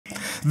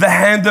the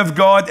hand of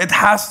God. It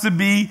has to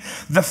be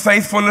the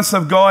faithfulness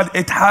of God.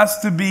 It has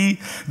to be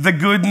the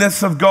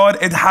goodness of God.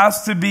 It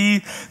has to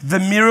be the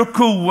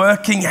miracle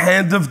working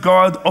hand of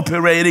God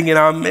operating in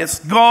our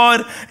midst.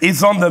 God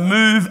is on the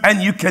move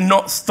and you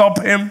cannot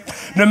stop him.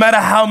 No matter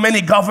how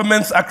many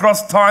governments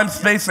across time,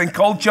 space, and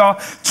culture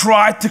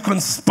try to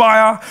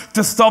conspire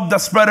to stop the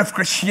spread of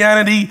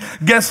Christianity,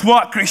 guess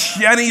what?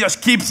 Christianity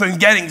just keeps on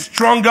getting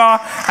stronger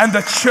and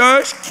the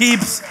church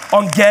keeps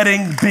on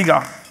getting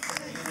bigger.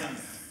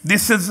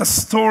 This is the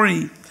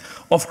story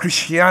of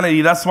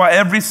Christianity. That's why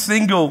every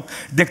single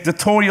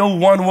dictatorial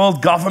one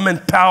world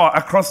government power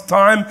across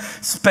time,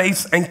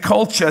 space, and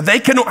culture, they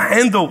cannot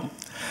handle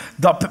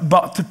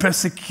but to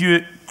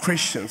persecute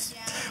Christians.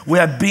 We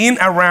have been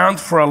around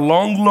for a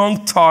long,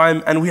 long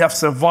time and we have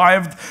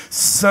survived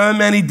so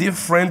many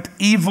different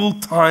evil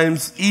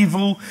times,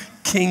 evil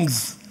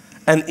kings,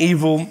 and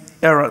evil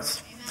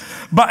eras.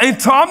 But in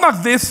time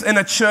like this, in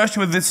a church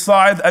with this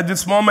side, at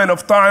this moment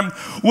of time,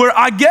 where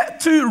I get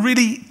to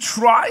really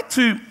try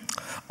to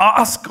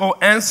ask or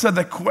answer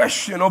the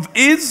question of,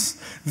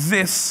 is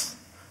this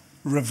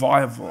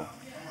revival?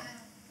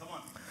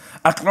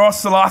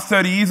 Across the last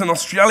 30 years in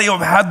Australia,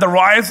 we've had the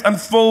rise and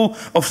fall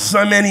of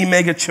so many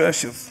mega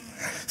churches.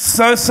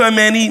 So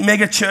many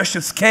mega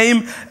churches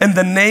came in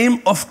the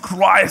name of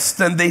Christ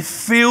and they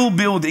filled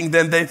buildings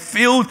and they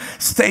filled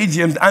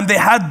stadiums and they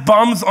had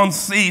bums on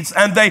seats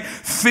and they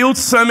filled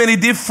so many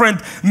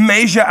different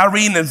major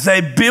arenas.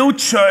 They built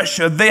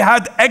churches. They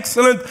had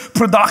excellent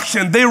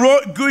production. They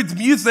wrote good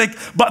music.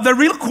 But the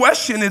real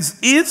question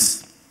is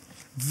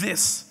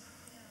this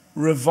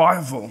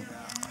revival?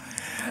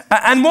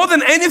 And more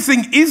than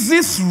anything, is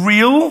this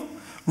real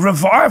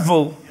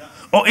revival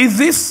or is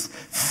this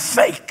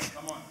fake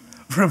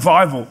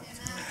revival?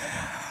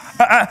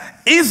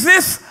 Is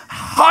this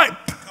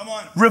hype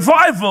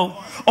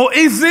revival or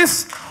is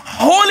this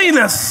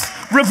holiness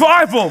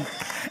revival?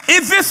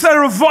 Is this a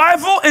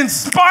revival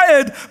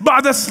inspired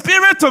by the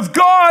Spirit of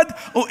God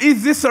or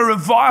is this a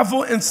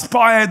revival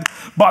inspired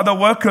by the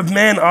work of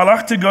man? I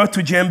like to go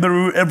to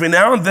Jamboree every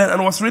now and then,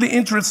 and what's really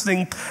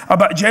interesting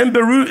about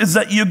Jamboree is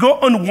that you go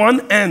on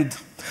one end,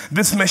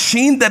 this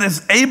machine that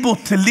is able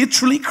to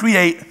literally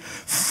create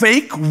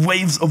fake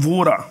waves of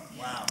water.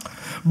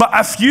 But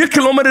a few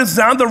kilometers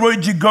down the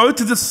road, you go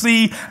to the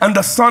sea and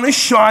the sun is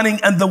shining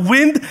and the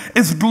wind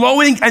is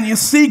blowing and you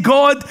see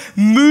God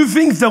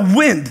moving the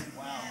wind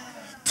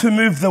to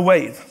move the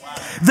wave.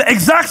 The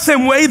exact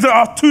same way there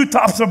are two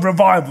types of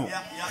revival.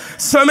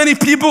 So many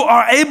people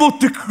are able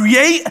to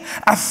create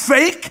a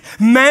fake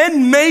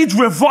man-made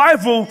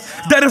revival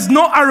that is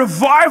not a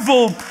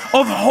revival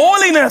of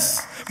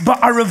holiness, but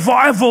a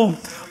revival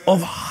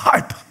of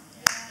hype.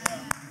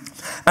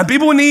 And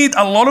people need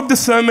a lot of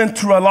discernment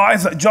to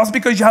realize that just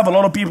because you have a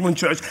lot of people in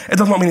church, it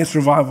does not mean it's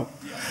revival.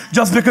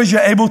 Just because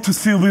you're able to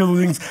fill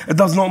buildings, it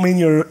does not mean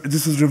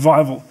this is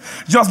revival.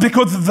 Just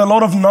because there's a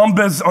lot of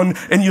numbers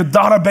in your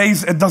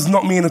database, it does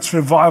not mean it's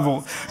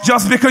revival.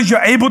 Just because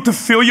you're able to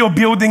fill your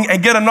building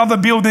and get another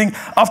building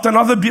after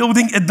another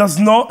building, it does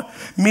not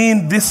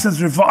mean this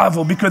is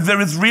revival. Because there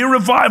is real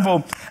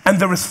revival and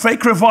there is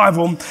fake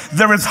revival.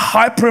 There is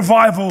hype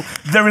revival.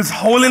 There is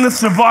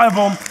holiness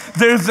revival.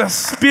 There is the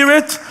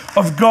Spirit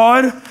of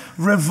God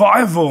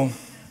revival.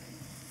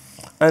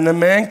 And a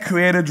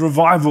man-created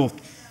revival.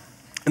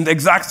 In the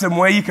exact same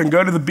way you can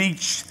go to the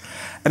beach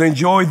and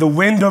enjoy the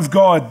wind of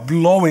God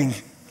blowing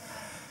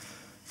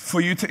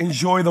for you to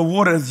enjoy the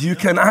waters, you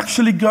can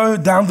actually go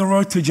down the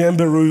road to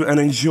Jamboree and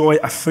enjoy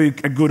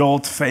a good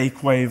old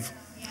fake wave.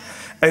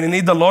 And you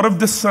need a lot of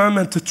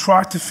discernment to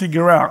try to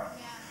figure out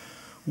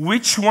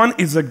which one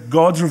is a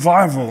God's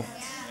revival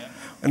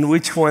and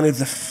which one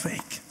is a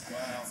fake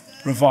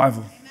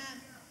revival.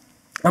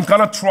 I'm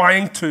kind of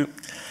trying to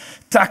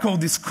tackle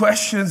these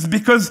questions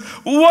because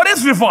what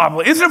is revival?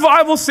 Is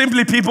revival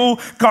simply people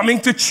coming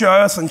to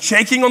church and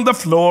shaking on the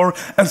floor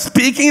and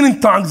speaking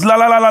in tongues, la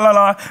la la la la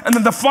la, and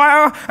then the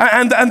fire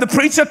and the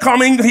preacher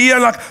coming here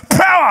like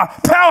power,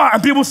 power,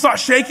 and people start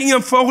shaking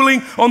and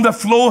falling on the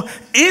floor?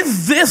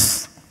 Is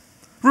this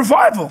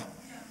revival?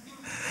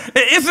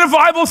 Is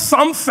revival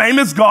some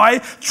famous guy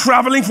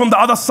traveling from the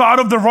other side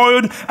of the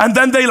road and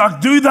then they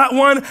like do that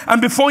one and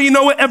before you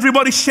know it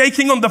everybody's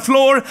shaking on the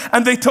floor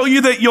and they tell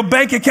you that your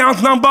bank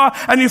account number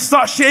and you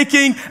start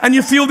shaking and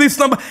you feel this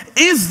number?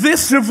 Is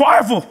this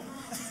revival?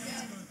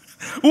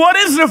 What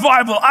is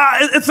revival?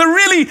 It's a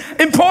really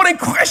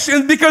important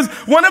question because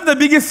one of the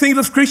biggest things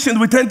as Christians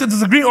we tend to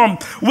disagree on.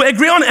 We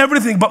agree on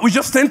everything but we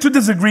just tend to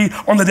disagree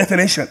on the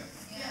definition.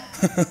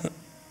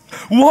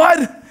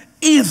 What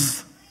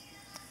is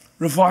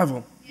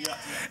revival?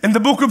 In the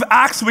book of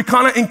Acts, we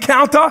kind of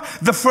encounter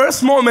the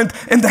first moment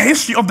in the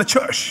history of the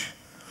church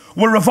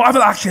where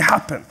revival actually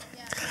happened.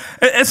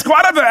 It's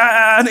quite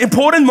an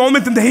important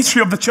moment in the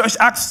history of the church,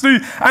 Acts 2.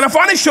 And I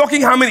find it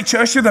shocking how many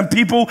churches and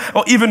people,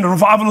 or even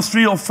revivalists,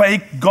 real or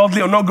fake,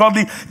 godly or not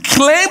godly,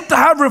 claim to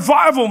have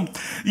revival,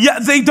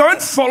 yet they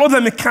don't follow the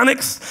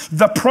mechanics,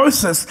 the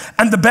process,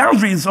 and the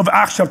boundaries of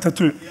Acts chapter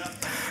 2.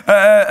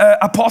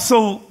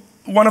 Apostle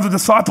one of the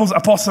disciples,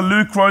 Apostle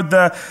Luke, wrote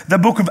the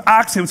book of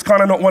Acts. He was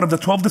kind of not one of the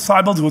 12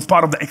 disciples. He was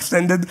part of the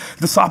extended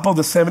disciple,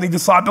 the 70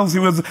 disciples. He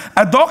was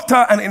a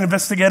doctor and an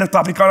investigator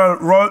type. He kind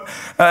of wrote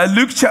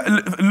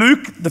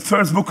Luke, the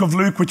first book of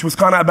Luke, which was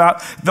kind of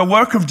about the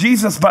work of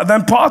Jesus. But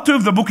then part 2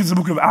 of the book is the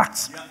book of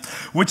Acts,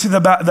 which is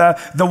about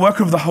the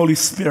work of the Holy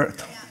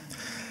Spirit.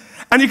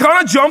 And you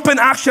kind of jump in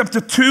Acts chapter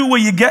 2 where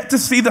you get to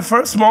see the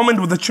first moment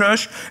where the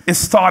church is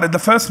started, the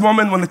first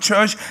moment when the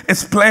church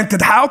is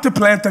planted, how to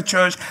plant a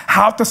church,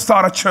 how to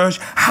start a church,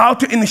 how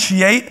to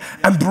initiate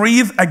and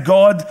breathe a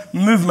God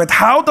movement.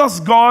 How does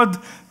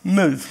God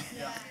move?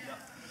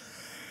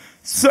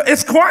 So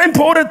it's quite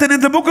important that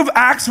in the book of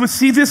Acts we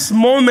see this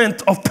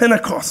moment of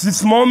Pentecost,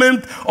 this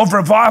moment of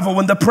revival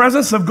when the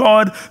presence of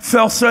God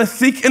fell so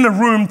thick in the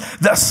room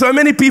that so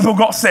many people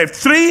got saved.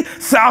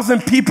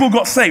 3,000 people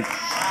got saved.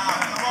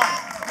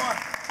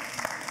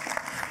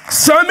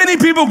 So many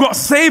people got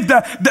saved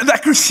that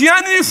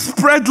Christianity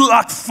spread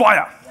like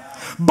fire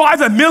by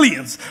the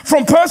millions.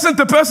 From person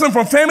to person,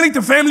 from family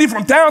to family,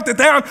 from town to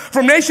town,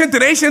 from nation to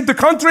nation, to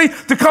country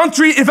to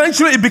country.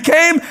 Eventually it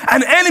became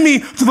an enemy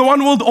to the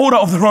one world order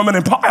of the Roman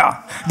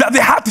Empire that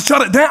they had to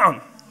shut it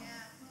down.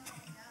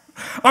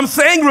 I'm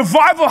saying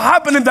revival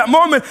happened in that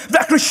moment,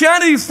 that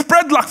Christianity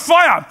spread like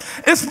fire.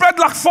 It spread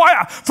like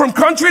fire from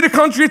country to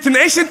country, to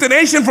nation,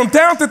 from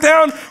town to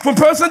town, from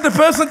person to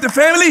person, to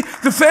family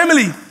to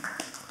family.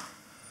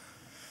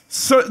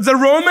 So the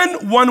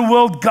Roman one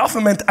world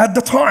government at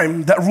the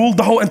time that ruled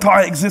the whole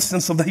entire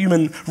existence of the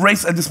human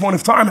race at this point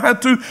of time had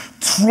to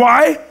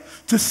try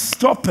to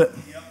stop it.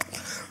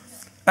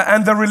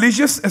 And the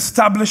religious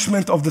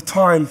establishment of the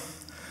time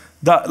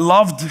that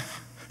loved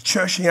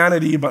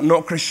churchianity but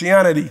not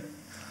Christianity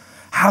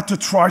had to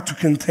try to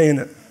contain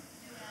it.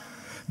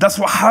 That's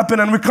what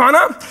happened, and we kind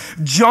of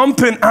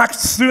jump in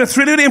Acts 2. It's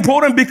really, really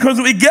important because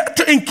we get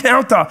to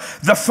encounter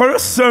the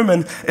first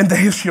sermon in the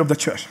history of the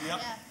church.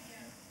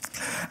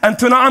 And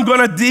tonight I'm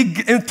going to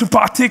dig into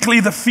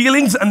particularly the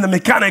feelings and the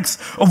mechanics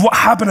of what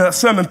happened in that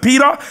sermon.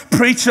 Peter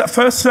preached that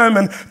first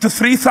sermon to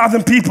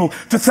 3,000 people,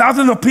 to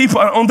thousands of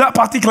people. And on that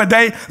particular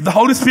day, the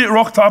Holy Spirit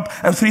rocked up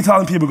and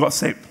 3,000 people got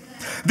saved.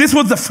 This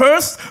was the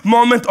first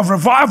moment of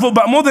revival.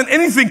 But more than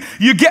anything,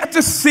 you get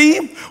to see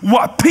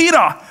what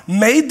Peter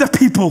made the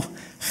people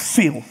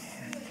feel.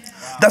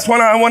 That's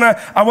what I want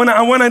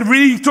to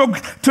really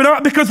talk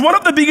tonight, because one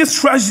of the biggest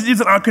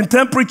tragedies in our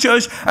contemporary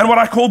church and what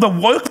I call the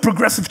woke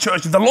progressive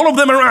church, there's a lot of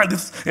them around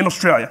this in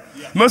Australia.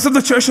 Most of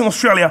the church in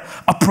Australia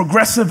are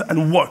progressive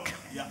and woke.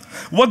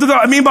 What do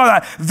I mean by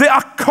that? They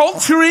are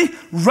culturally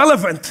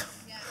relevant,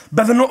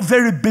 but they're not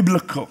very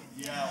biblical.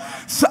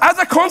 So as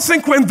a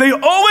consequence, they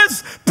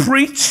always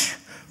preach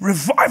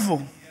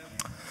revival,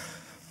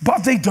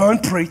 but they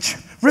don't preach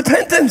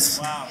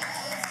repentance.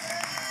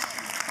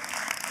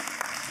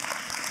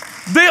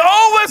 They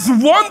always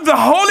want the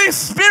Holy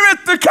Spirit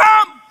to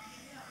come,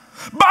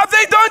 but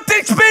they don't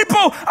teach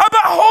people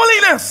about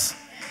holiness.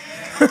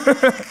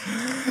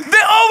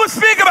 They always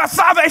speak about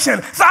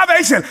salvation,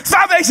 salvation,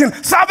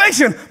 salvation,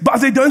 salvation, but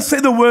they don't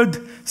say the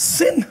word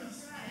sin.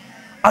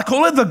 I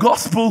call it the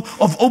gospel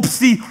of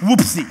oopsie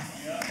whoopsie.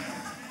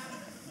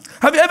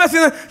 Have you ever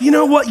seen that? You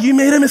know what? You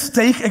made a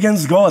mistake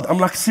against God. I'm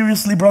like,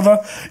 seriously,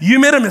 brother? You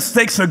made a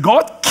mistake, so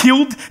God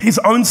killed his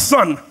own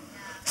son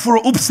for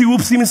an oopsie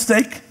whoopsie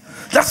mistake?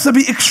 That's a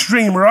bit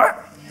extreme, right?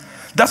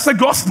 That's the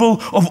gospel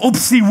of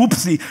oopsie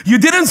whoopsie. You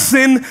didn't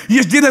sin,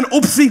 you did an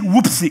oopsie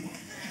whoopsie.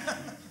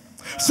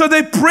 So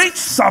they preach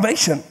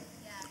salvation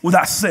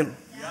without sin.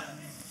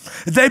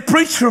 They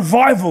preach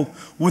revival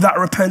without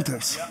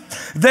repentance.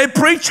 They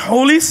preach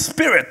Holy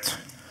Spirit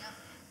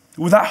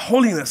without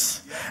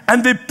holiness.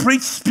 And they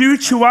preach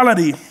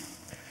spirituality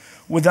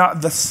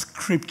without the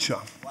scripture.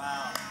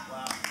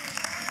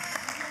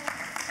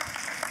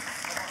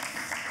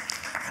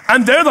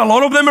 And there's a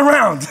lot of them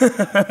around.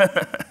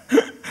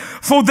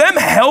 For them,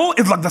 hell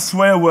is like the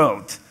swear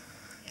word.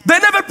 They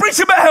never preach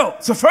about hell.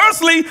 So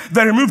firstly,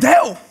 they removed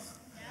hell.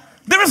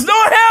 There is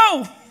no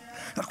hell.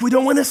 Like, we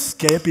don't want to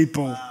scare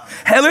people.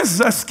 Hell is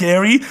so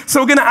scary,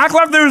 so we're going to act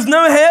like there is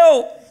no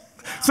hell.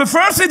 So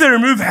firstly, they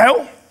remove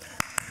hell.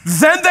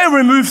 Then they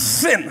remove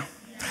sin.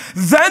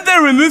 Then they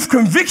remove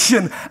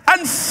conviction.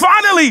 And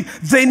finally,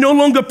 they no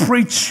longer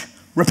preach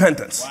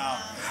repentance.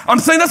 I'm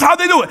saying that's how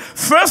they do it.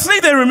 Firstly,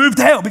 they removed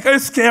hell because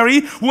it's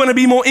scary. We want to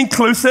be more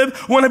inclusive.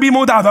 We want to be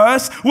more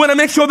diverse. We want to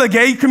make sure the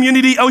gay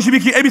community,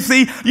 LGBTQ,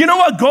 ABC. You know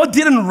what? God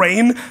didn't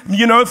rain,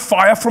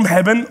 fire from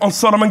heaven on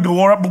Sodom and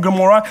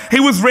Gomorrah. He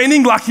was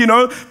raining like,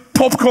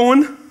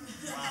 popcorn.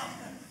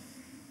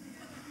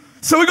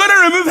 So we're going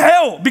to remove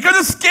hell because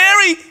it's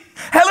scary.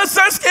 Hell is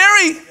so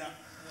scary.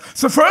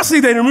 So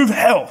firstly, they remove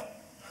hell,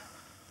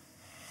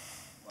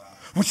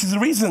 which is the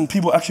reason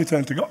people actually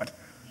turn to God.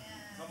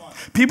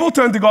 People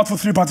turn to God for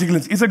three particular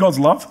things. Is it God's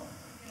love?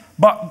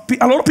 But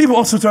a lot of people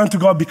also turn to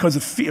God because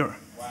of fear.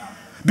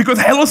 Because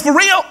hell is for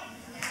real.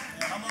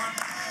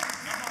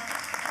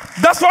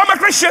 That's why I'm a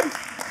Christian.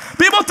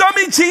 People tell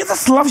me,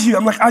 Jesus loves you.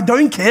 I'm like, I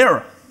don't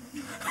care.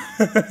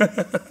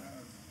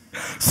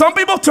 Some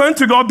people turn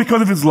to God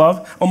because of his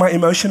love. Or my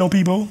emotional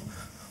people.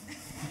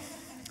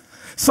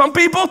 Some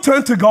people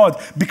turn to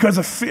God because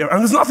of fear,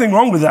 and there's nothing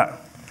wrong with that,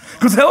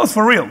 because hell is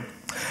for real.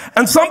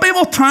 And some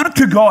people turn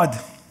to God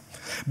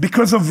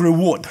because of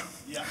reward.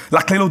 Yeah.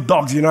 Like little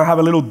dogs, I have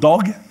a little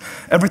dog.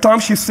 Every time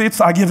she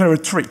sits, I give her a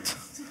treat.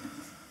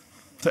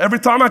 So every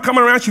time I come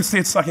around, she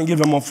sits, I can give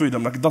her more food.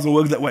 I'm like, it doesn't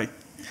work that way.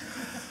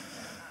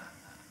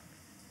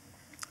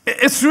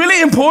 It's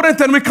really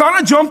important, and we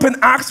kind of jump in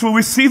Acts where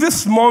we see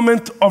this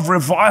moment of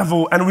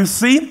revival, and we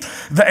see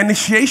the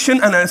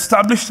initiation and the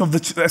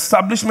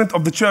establishment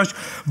of the church.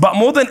 But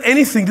more than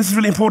anything, this is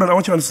really important, I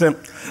want you to understand.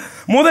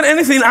 More than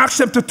anything, in Acts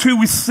chapter 2,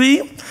 we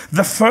see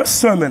the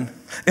first sermon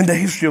in the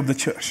history of the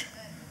church.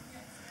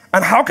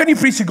 And how can you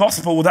preach the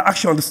gospel without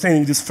actually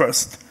understanding this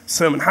first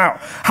sermon? How?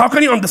 How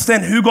can you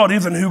understand who God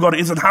is and who God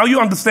isn't? How you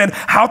understand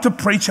how to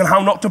preach and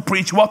how not to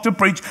preach, what to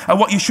preach and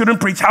what you shouldn't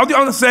preach? How do you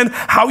understand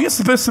how you're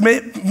supposed to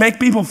make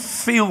people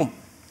feel?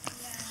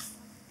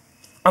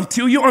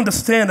 Until you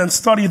understand and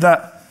study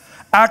that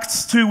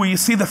Acts 2, where you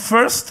see the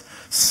first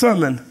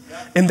sermon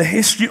in the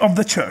history of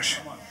the church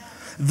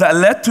that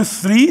led to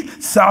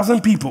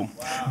 3,000 people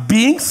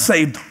being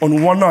saved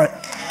on one night.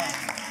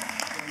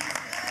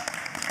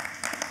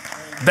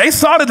 They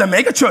started a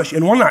mega church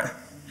in one night.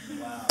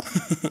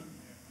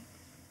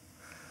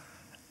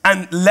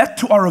 And led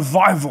to a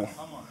revival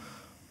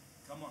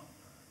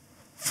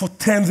for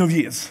tens of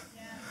years.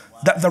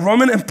 That the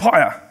Roman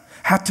Empire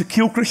had to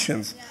kill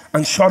Christians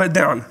and shut it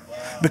down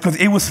because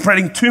it was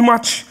spreading too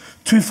much,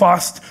 too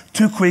fast,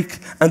 too quick,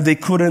 and they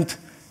couldn't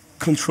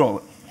control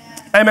it.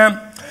 Amen.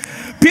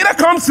 Peter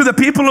comes to the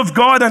people of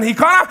God, and he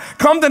kind of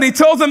comes and he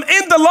tells them,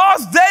 in the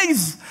last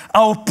days,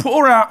 I will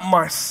pour out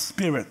my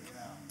spirit.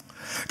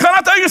 Can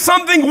I tell you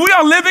something? We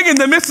are living in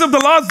the midst of the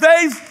last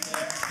days.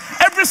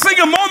 Every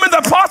single moment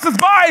that passes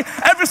by,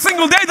 every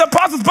single day that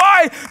passes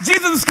by,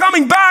 Jesus is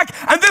coming back.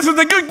 And this is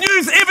the good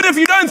news. Even if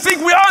you don't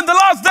think we are in the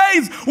last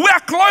days, we are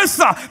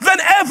closer than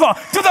ever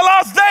to the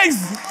last days.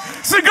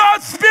 So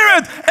God's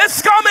Spirit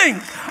is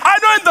coming. I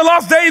know in the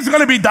last days it's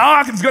going to be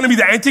dark. It's going to be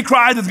the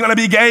Antichrist. It's going to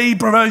be gay,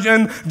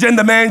 perversion,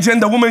 gender man,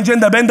 gender woman,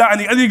 gender bender. And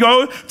as you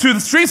go to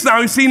the streets now,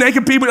 you see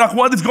naked people like,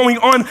 what is going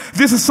on?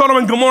 This is Sodom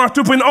and Gomorrah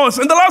 2.0.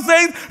 So in the last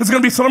days, it's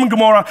going to be Sodom and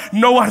Gomorrah.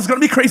 Noah, it's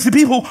going to be crazy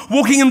people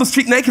walking in the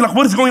street naked like,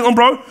 what is going on,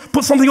 bro?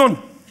 Put something on.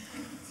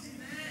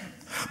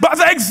 But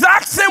the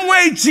exact same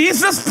way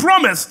Jesus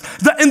promised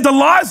that in the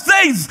last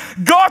days,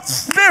 God's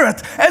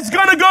Spirit is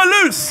going to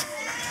go loose.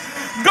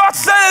 God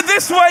said it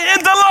this way,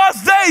 in the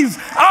last days,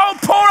 I'll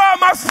pour out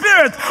my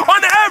Spirit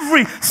on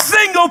every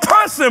single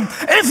person.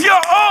 If you're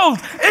old,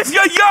 if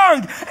you're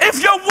young,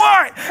 if you're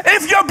white,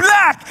 if you're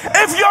black,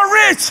 if you're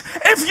rich,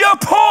 if you're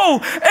poor,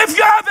 if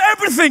you have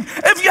everything,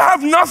 if you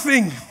have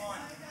nothing.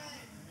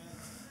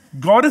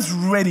 God is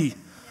ready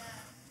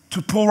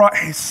to pour out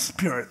His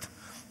Spirit.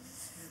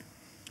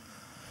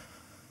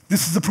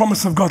 This is the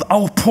promise of God. I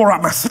will pour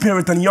out my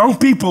Spirit, and young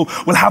people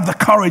will have the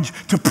courage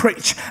to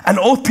preach, and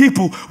old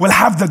people will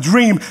have the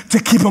dream to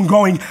keep on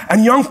going,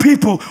 and young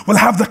people will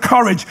have the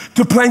courage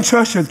to plant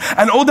churches,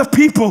 and older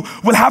people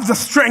will have the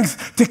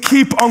strength to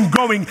keep on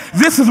going.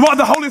 This is what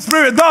the Holy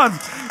Spirit does.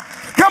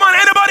 Come on,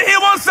 anybody here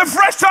wants the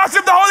fresh touch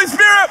of the Holy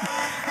Spirit?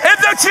 If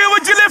that's you,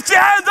 would you lift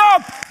your hand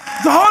up?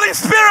 The Holy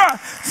Spirit,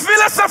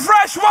 fill us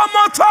afresh one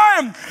more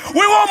time.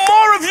 We want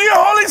more of you,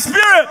 Holy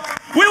Spirit.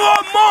 We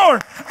want more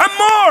and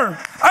more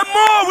and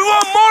more. We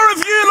want more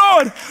of you,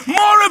 Lord.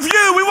 More of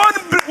you.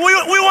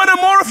 We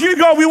want more of you,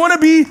 God. We want to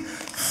be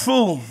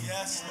full.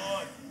 Yes,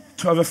 Lord.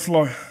 To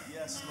overflow.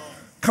 Yes, Lord.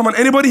 Come on,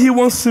 anybody here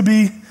wants to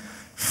be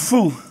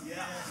full?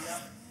 Yeah.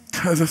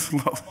 To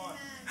overflow.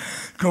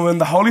 Come on, when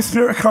the Holy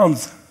Spirit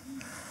comes,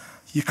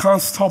 you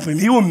can't stop Him.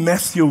 He will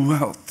mess your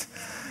world.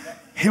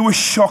 He will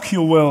shock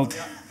your world.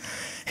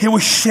 He will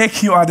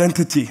shake your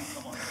identity.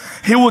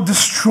 He will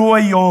destroy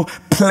your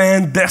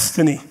planned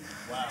destiny.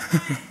 Wow.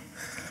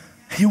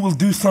 He will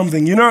do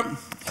something. You know,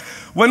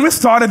 when we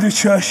started the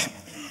church,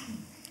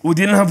 we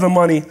didn't have the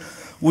money.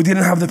 We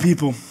didn't have the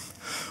people.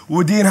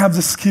 We didn't have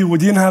the skill. We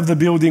didn't have the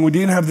building. We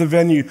didn't have the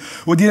venue.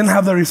 We didn't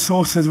have the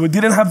resources. We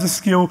didn't have the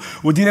skill.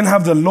 We didn't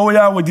have the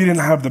lawyer. We didn't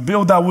have the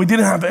builder. We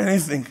didn't have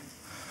anything.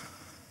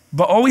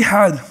 But all we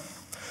had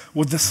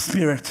was the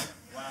Spirit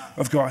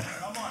of God.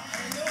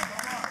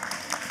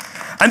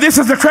 And this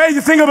is the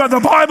crazy thing about the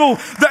Bible,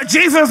 that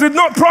Jesus did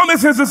not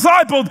promise His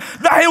disciples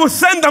that He would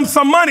send them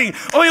some money,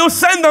 or He would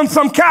send them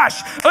some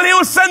cash, or He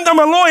would send them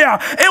a lawyer,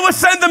 He would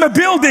send them a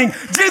building.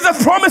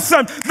 Jesus promised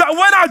them that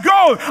when I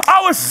go,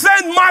 I will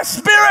send my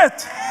Spirit.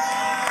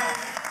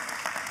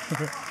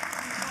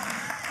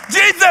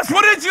 Jesus,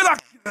 wouldn't you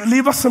like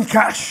leave us some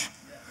cash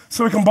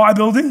so we can buy a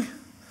building?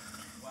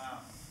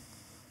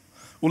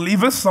 Or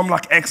leave us some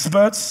like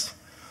experts?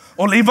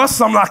 Or leave us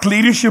some like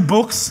leadership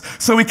books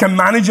so we can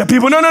manage our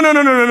people?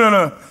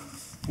 No.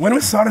 When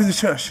we started the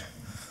church,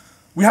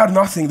 we had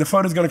nothing. The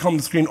photo's going to come on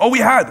the screen. All we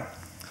had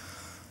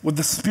was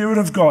the Spirit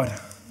of God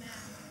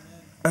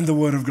and the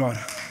Word of God.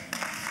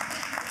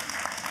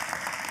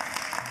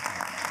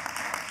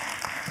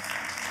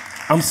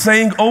 I'm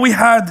saying all we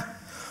had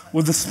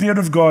was the Spirit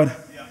of God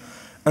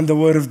and the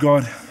Word of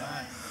God.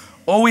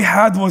 All we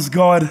had was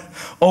God.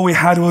 All we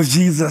had was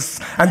Jesus.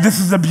 And this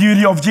is the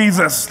beauty of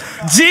Jesus.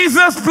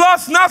 Jesus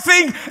plus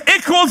nothing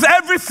equals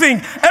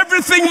everything.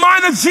 Everything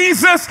minus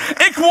Jesus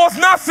equals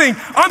nothing.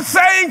 I'm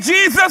saying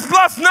Jesus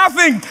plus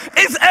nothing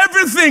is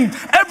everything.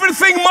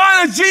 Everything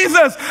minus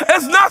Jesus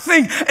is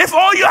nothing. If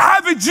all you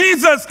have is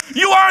Jesus,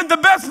 you are in the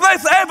best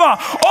place ever.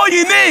 All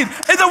you need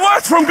is a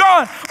word from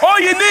God. All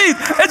you need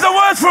is a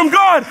word from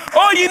God.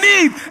 All you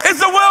need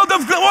is the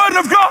word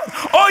of God.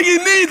 All you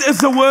need is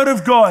the word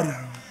of God.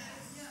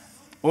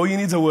 All you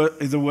need is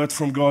a word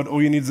from God. All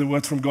you need is a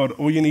word from God.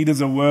 All you need is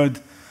a word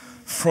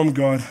from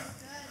God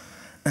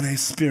and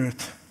His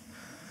Spirit.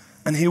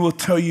 And He will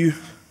tell you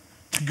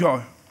to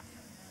go.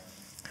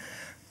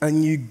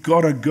 And you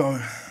gotta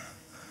go.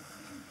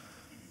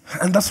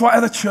 And that's why at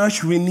the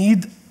church we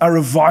need a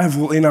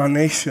revival in our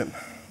nation.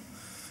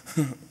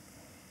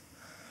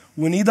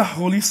 We need a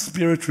Holy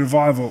Spirit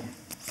revival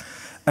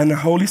and a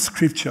Holy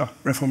Scripture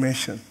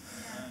reformation.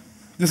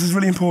 This is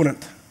really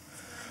important.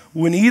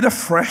 We need a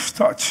fresh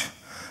touch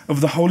of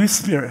the Holy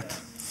Spirit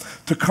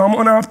to come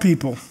on our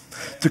people,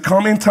 to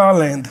come into our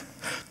land,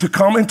 to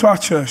come into our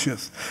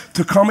churches,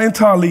 to come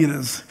into our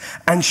leaders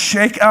and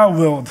shake our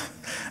world.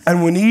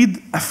 And we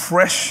need a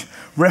fresh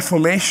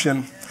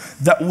reformation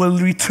that will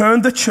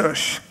return the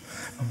church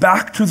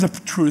back to the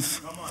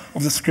truth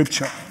of the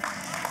Scripture.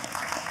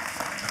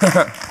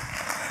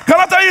 Can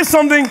I tell you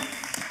something?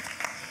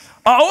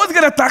 I always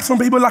get attacks from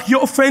people like,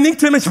 you're offending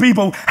too much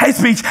people. Hate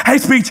speech,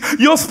 hate speech.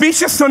 Your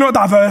speech is so not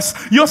diverse.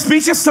 Your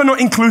speech is so not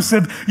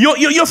inclusive.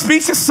 Your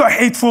speech is so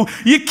hateful.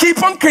 You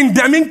keep on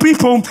condemning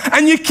people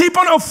and you keep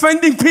on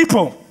offending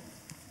people.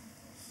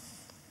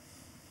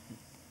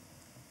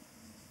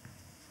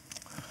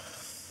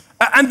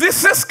 And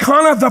this is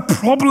kind of the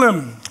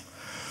problem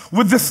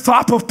with this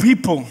type of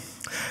people.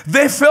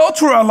 They fail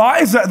to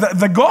realize that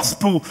the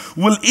gospel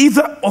will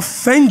either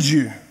offend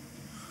you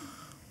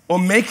or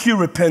make you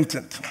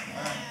repentant.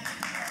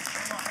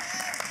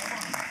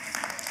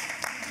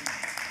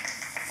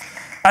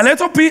 A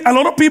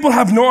lot of people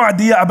have no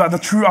idea about the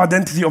true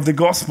identity of the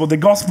gospel. The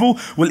gospel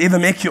will either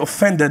make you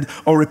offended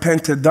or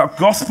repented. The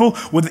gospel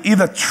will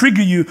either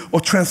trigger you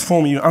or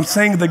transform you. I'm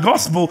saying the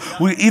gospel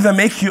will either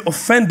make you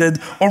offended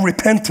or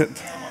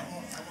repentant.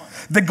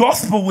 The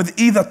gospel will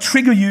either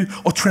trigger you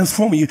or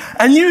transform you.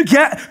 And you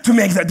get to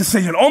make that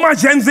decision. Oh my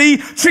Gen Z,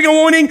 trigger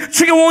warning,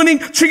 trigger warning,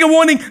 trigger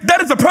warning.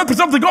 That is the purpose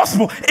of the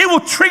gospel. It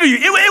will trigger you.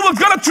 It was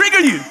going to trigger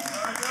you.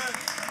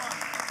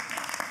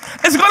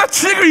 It's going to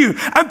trigger you.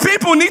 And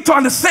people need to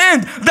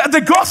understand that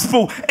the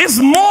gospel is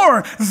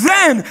more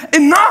than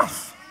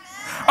enough.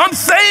 I'm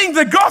saying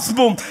the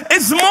gospel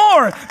is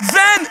more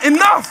than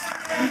enough.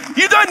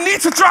 You don't need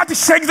to try to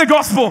shake the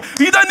gospel.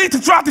 You don't need to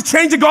try to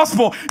change the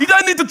gospel. You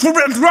don't need to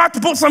try to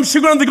put some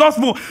sugar on the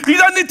gospel. You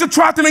don't need to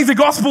try to make the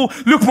gospel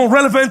look more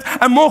relevant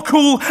and more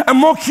cool and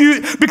more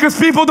cute because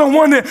people don't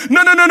want it.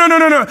 No.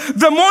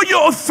 The more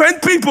you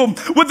offend people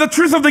with the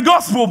truth of the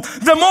gospel,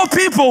 the more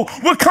people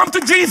will come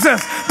to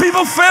Jesus.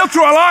 People fail to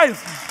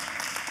realize.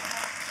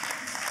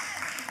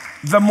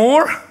 The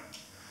more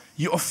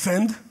you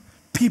offend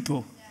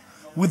people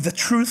with the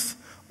truth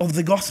of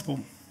the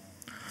gospel,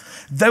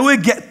 they will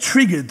get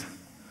triggered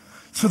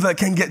so they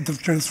can get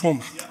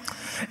transformed.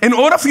 In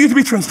order for you to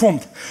be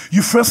transformed,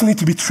 you first need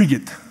to be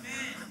triggered.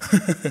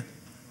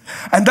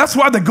 And that's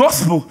why the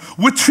gospel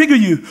will trigger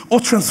you or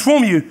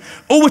transform you,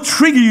 or will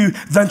trigger you,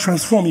 then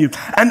transform you.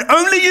 And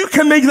only you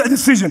can make that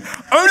decision.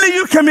 Only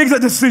you can make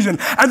that decision.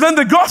 And then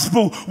the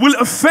gospel will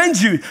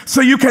offend you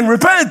so you can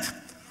repent.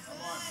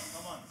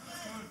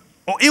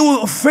 Or it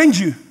will offend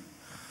you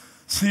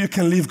so you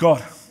can leave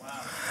God.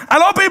 A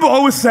lot of people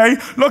always say,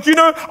 look, I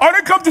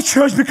don't come to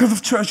church because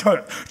of church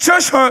hurt.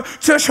 Church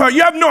hurt.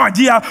 You have no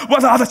idea what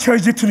the other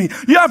church did to me.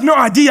 You have no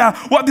idea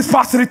what this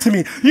pastor did to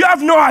me. You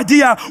have no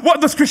idea what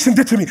this Christian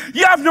did to me.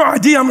 You have no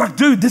idea. I'm like,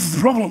 dude, this is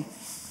the problem.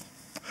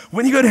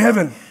 When you go to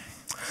heaven,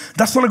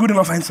 that's not a good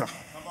enough answer.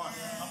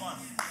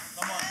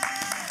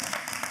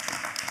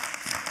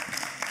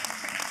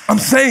 I'm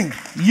saying,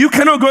 you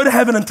cannot go to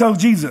heaven and tell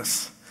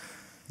Jesus,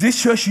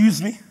 this church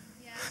used me.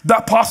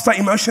 That pastor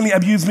emotionally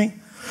abused me.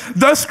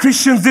 Those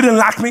Christians didn't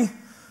like me.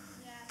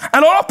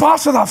 And a lot of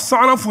pastors have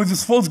signed up with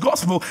this false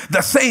gospel.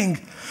 They're saying,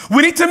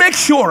 we need to make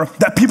sure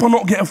that people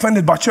don't get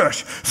offended by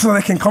church so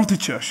they can come to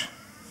church.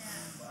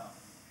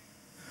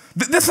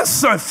 This is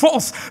so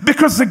false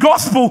because the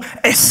gospel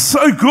is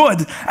so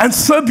good and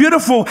so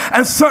beautiful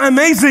and so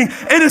amazing.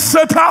 It is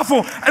so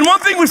powerful. And one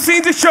thing we see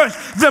in this church,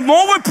 the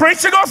more we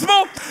preach the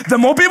gospel, the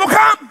more people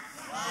come.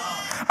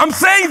 I'm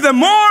saying the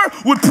more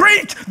we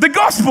preach the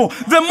gospel,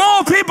 the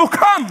more people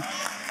come.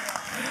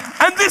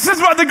 And this is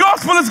what the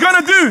gospel is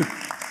going to do.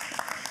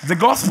 The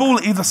gospel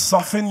will either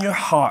soften your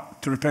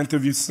heart to repent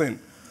of your sin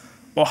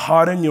or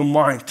harden your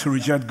mind to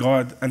reject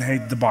God and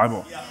hate the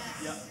Bible.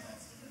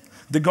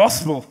 The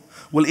gospel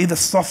will either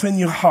soften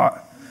your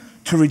heart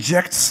to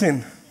reject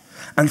sin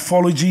and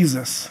follow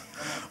Jesus,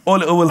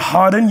 or it will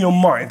harden your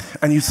mind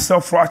and your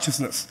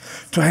self-righteousness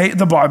to hate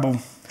the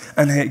Bible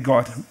and hate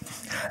God.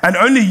 And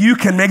only you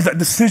can make that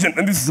decision.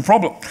 And this is the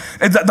problem,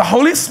 is that the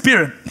Holy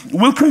Spirit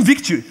will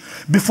convict you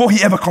before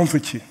He ever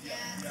comforts you.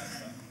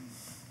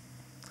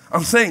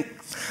 I'm saying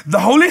the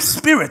Holy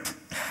Spirit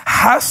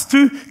has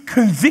to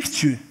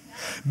convict you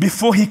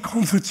before he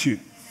comforts you.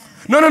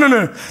 No.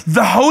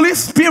 The Holy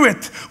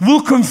Spirit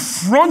will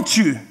confront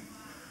you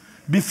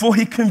before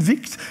he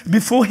convicts.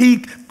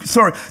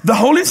 The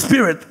Holy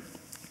Spirit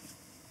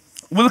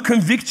will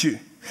convict you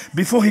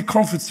before he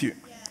comforts you.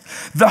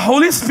 The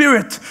Holy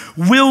Spirit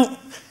will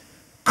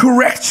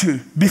correct you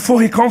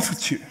before he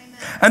comforts you.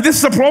 And this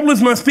is the problem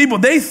with most people.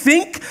 They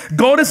think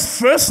God is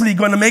firstly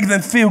going to make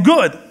them feel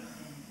good.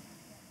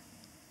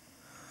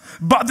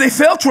 But they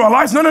fail to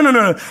realize, no.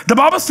 The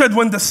Bible said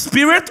when the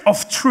Spirit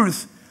of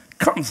truth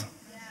comes,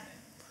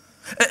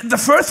 the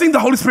first thing the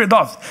Holy Spirit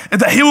does is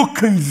that he will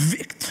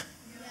convict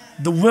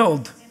the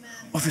world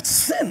of its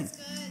sin.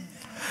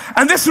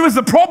 And this was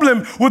the problem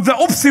with the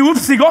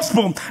oopsie-whoopsie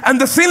gospel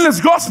and the sinless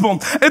gospel,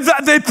 is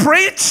that they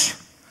preach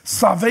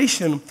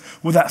salvation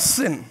without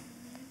sin.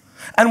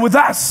 And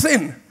without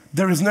sin,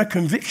 there is no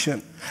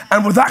conviction.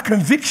 And without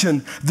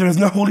conviction, there is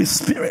no Holy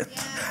Spirit.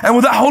 And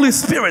without Holy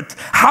Spirit,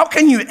 how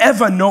can you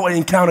ever know and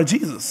encounter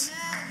Jesus?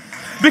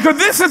 Because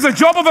this is the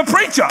job of a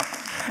preacher.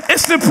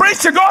 It's to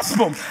preach the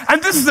gospel.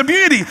 And this is the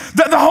beauty,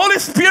 that the Holy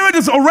Spirit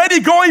is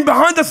already going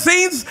behind the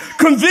scenes,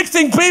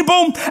 convicting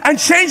people and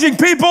changing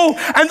people.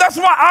 And that's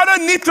why I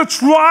don't need to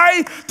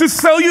try to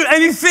sell you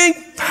anything.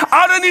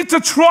 I don't need to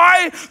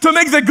try to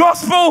make the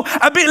gospel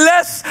a bit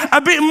less, a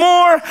bit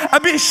more, a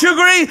bit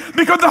sugary,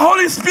 because the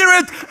Holy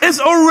Spirit is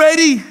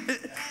already,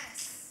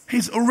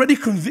 he's already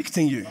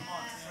convicting you.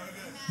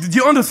 Did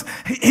you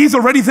understand? He's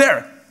already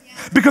there.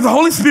 Because the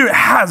Holy Spirit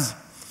has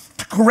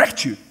to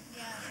correct you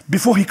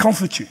before he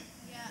comforts you.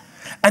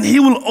 And he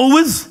will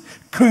always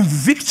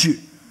convict you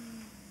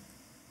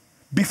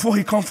before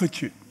he comforts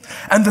you.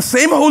 And the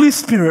same Holy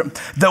Spirit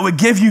that will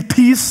give you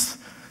peace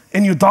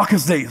in your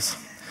darkest days,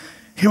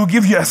 he will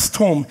give you a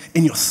storm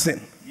in your sin.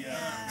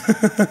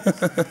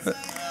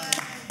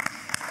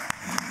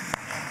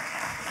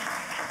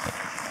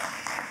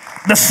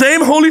 The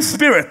same Holy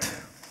Spirit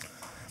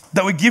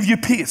that will give you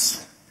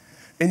peace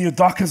in your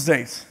darkest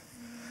days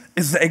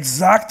is the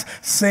exact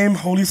same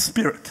Holy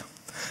Spirit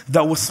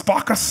that will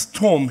spark a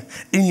storm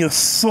in your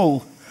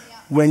soul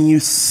when you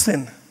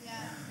sin.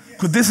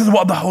 Because this is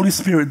what the Holy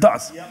Spirit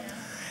does.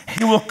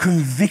 He will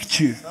convict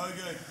you,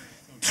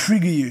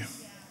 trigger you,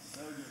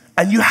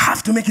 and you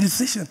have to make a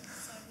decision.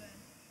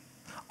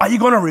 Are you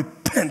going to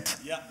repent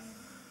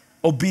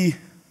or be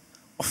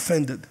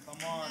offended?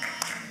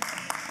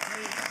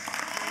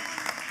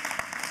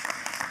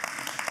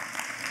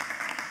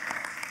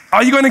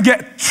 Are you going to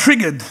get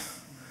triggered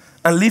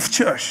and leave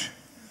church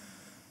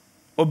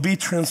or be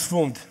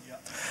transformed?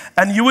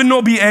 And you will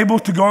not be able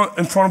to go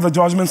in front of the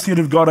judgment seat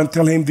of God and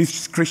tell him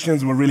these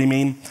Christians were really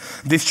mean.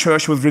 This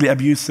church was really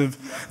abusive.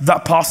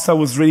 That pastor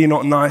was really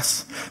not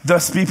nice.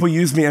 Those people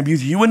used me and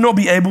abused you. You will not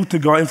be able to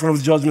go in front of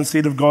the judgment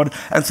seat of God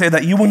and say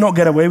that. You will not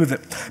get away with it.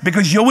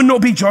 Because you will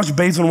not be judged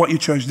based on what your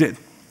church did.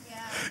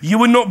 You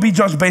will not be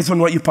judged based on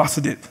what your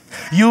pastor did.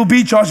 You will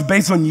be judged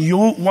based on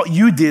what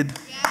you did.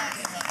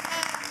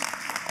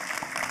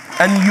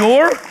 And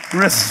your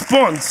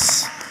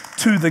response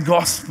to the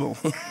gospel.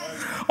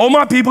 All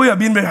my people who have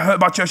been hurt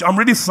by church, I'm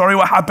really sorry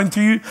what happened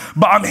to you,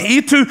 but I'm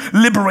here to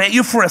liberate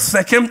you for a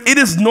second. It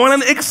is not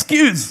an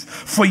excuse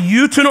for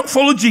you to not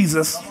follow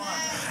Jesus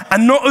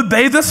and not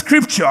obey the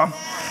scripture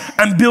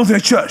and build a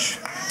church.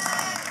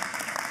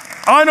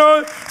 I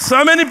know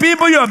so many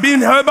people you have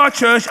been hurt by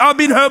church. I've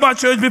been hurt by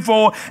church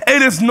before.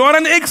 It is not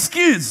an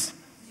excuse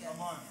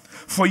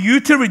for you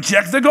to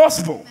reject the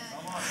gospel,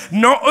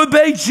 not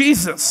obey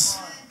Jesus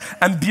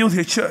and build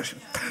a church.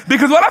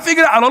 Because what I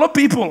figured out, a lot of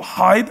people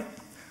hide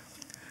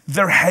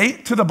their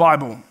hate to the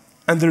Bible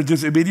and their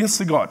disobedience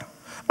to God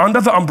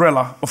under the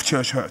umbrella of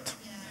church hurt.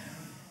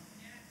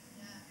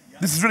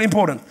 This is really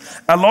important.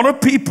 A lot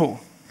of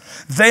people,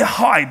 they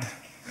hide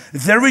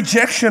their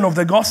rejection of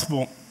the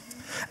gospel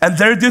and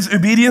their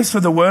disobedience to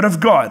the word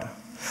of God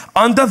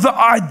under the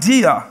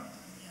idea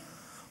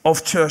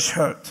of church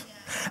hurt.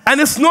 And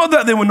it's not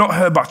that they were not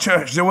hurt by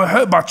church. They were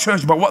hurt by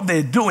church, but what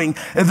they're doing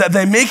is that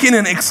they're making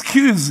an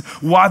excuse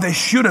why they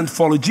shouldn't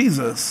follow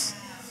Jesus.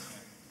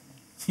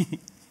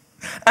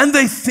 And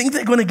they think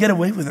they're going to get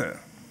away with it.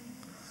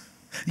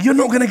 You're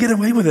not going to get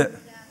away with it.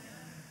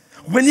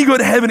 When you go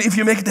to heaven, if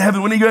you make it to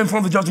heaven, when you go in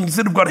front of the judgment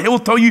seat of God, he will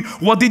tell you,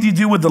 what did you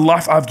do with the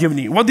life I've given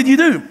you? What did you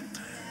do?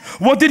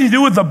 What did you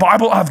do with the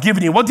Bible I've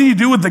given you? What did you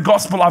do with the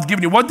gospel I've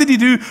given you? What did you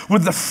do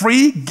with the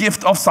free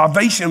gift of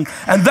salvation?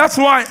 And that's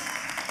why.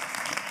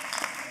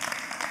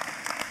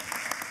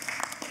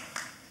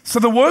 So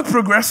the woke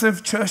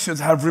progressive churches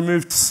have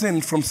removed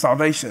sin from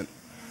salvation.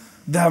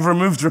 They have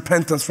removed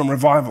repentance from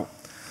revival.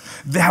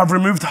 They have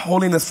removed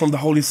holiness from the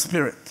Holy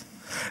Spirit.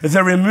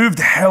 They removed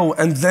hell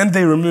and then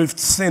they removed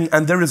sin,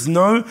 and there is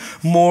no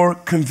more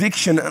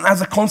conviction. And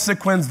as a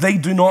consequence, they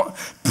do not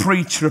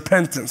preach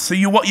repentance. So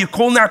what you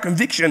call now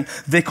conviction,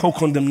 they call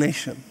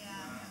condemnation.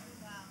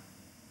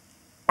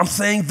 I'm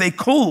saying they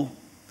call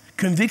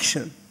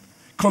conviction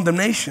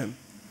condemnation.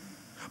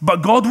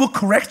 But God will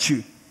correct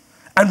you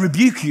and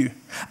rebuke you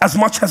as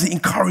much as he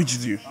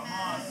encourages you.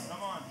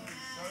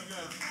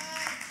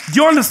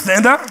 Do you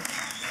understand that?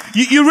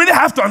 You really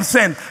have to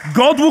understand,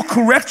 God will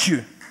correct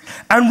you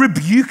and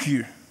rebuke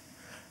you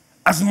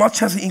as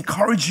much as He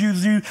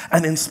encourages you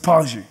and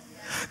inspires you.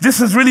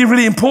 This is really,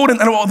 really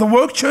important. And what the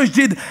work church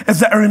did is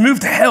that it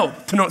removed hell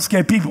to not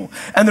scare people.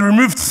 And they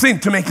removed sin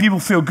to make people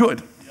feel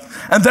good.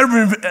 And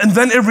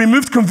then it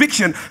removed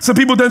conviction so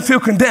people don't feel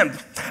condemned.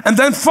 And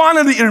then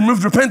finally it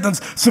removed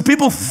repentance so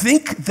people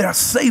think they're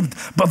saved,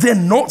 but they're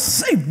not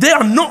saved. They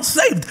are not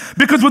saved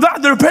because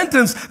without the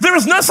repentance, there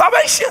is no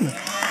salvation.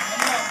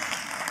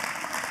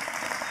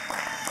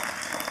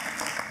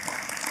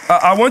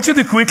 I want you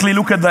to quickly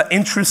look at that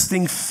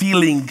interesting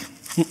feeling.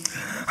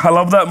 I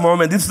love that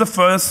moment. This is the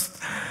first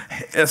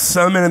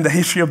sermon in the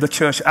history of the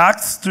church.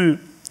 Acts 2,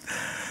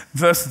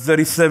 verse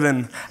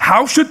 37.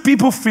 How should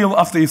people feel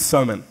after his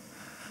sermon?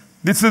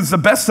 This is the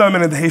best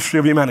sermon in the history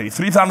of humanity.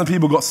 3,000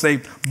 people got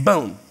saved.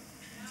 Boom.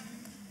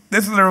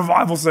 This is a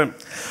revival sermon.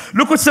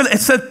 Look what it said.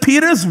 It said,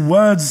 Peter's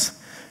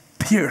words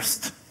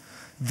pierced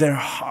their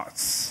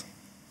hearts.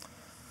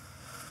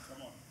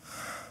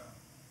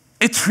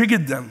 It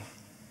triggered them.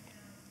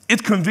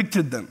 It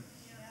convicted them.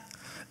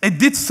 It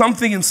did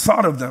something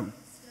inside of them.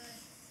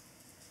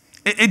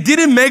 It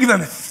didn't make them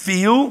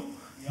feel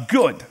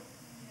good.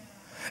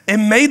 It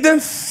made them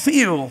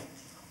feel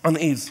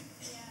uneasy.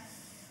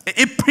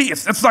 It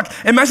pierced. It's like,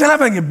 imagine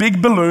having a big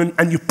balloon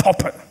and you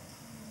pop it.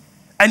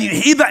 And you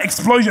hear that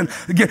explosion.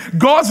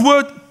 God's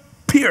word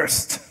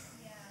pierced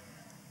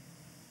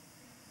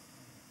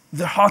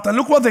their heart. And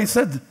look what they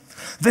said.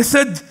 They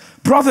said,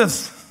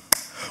 brothers,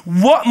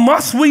 what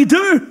must we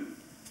do?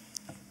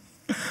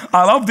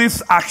 I love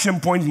this action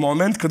point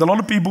moment because a lot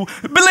of people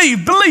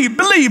believe.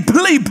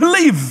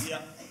 Yeah.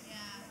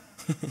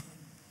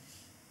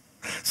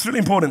 It's really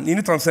important. You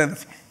need to understand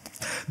this.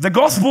 The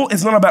gospel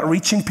is not about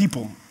reaching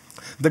people.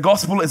 The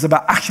gospel is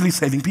about actually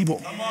saving people.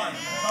 Come on.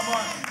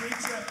 Preach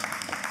it.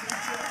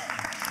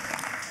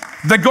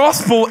 The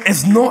gospel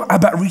is not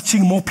about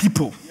reaching more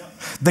people.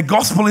 The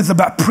gospel is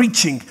about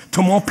preaching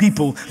to more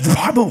people the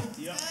Bible.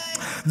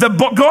 The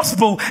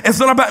gospel is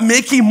not about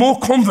making more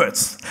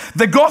converts.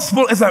 The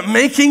gospel is about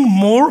making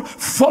more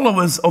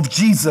followers of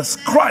Jesus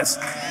Christ.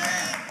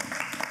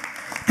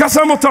 Guys,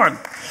 one more time.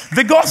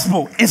 The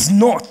gospel is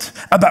not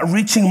about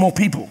reaching more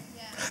people.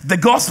 The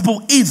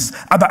gospel is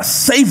about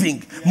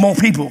saving more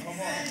people.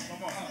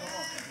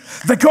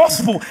 The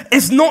gospel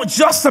is not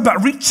just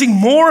about reaching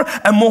more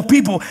and more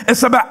people.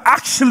 It's about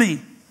actually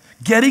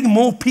getting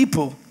more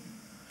people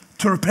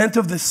to repent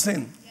of their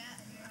sin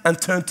and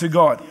turn to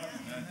God.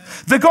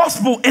 The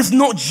gospel is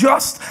not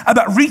just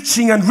about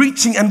reaching,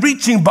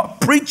 but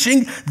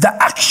preaching the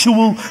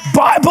actual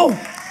Bible.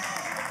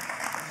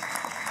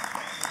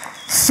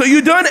 So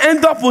you don't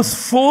end up with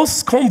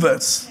false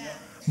converts,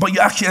 but you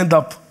actually end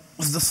up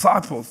with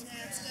disciples.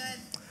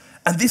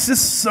 And this is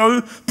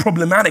so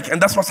problematic,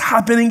 and that's what's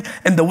happening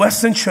in the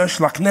Western church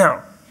like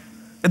now.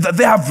 That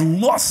they have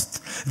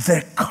lost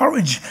their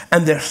courage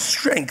and their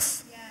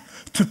strength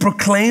to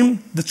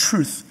proclaim the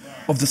truth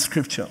of the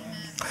scripture.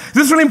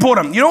 This is really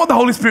important. You know what the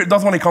Holy Spirit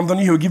does when He comes on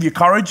you? He will give you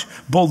courage,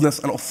 boldness,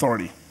 and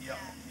authority.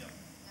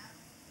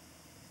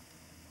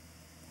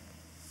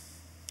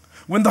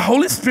 When the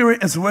Holy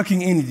Spirit is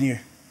working in you,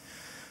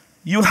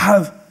 you'll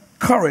have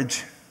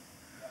courage,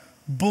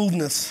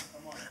 boldness,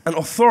 and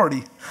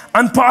authority.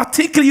 And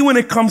particularly when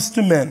it comes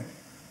to men.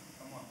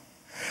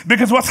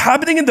 Because what's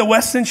happening in the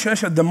Western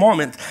church at the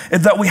moment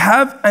is that we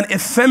have an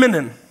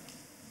effeminate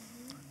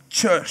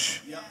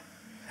church.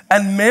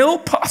 And male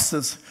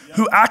pastors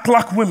who act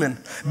like women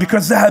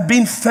because they have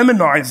been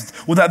feminized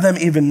without them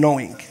even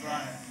knowing.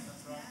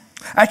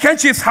 I can't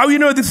say it's how you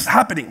know this is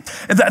happening.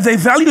 Is that they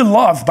value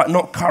love but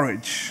not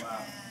courage.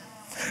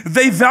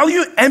 They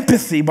value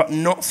empathy but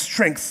not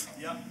strength.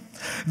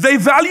 They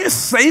value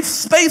safe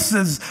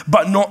spaces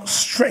but not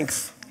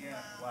strength.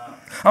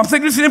 I'm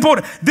saying this is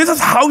important. This is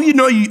how you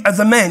know you, as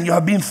a man, you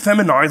have been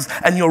feminized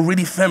and you're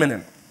really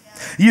feminine.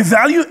 You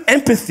value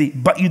empathy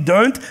but you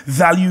don't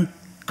value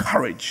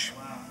courage.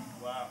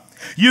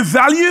 You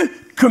value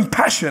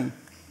compassion,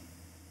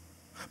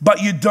 but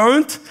you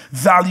don't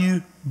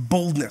value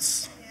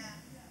boldness.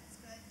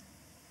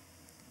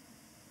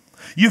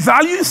 You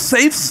value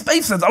safe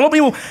spaces. A lot of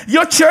people,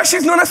 your church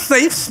is not a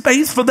safe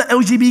space for the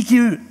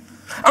LGBTQ.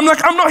 I'm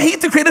like, I'm not here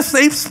to create a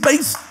safe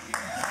space.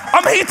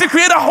 I'm here to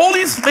create a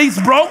holy space,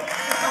 bro.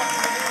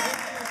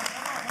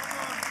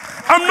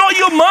 I'm not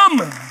your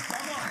mom.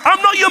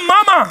 I'm not your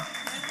mama.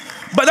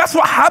 But that's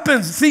what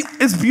happens. See,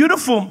 it's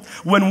beautiful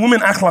when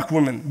women act like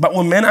women. But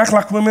when men act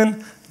like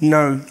women,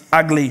 no,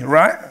 ugly,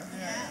 right?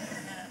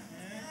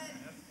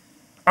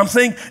 I'm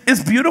saying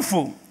it's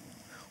beautiful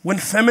when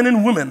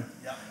feminine women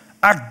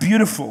act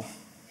beautiful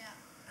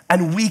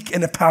and weak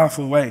in a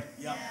powerful way.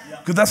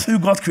 Because that's who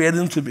God created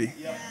them to be.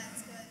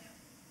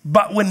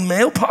 But when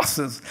male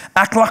pastors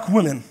act like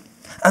women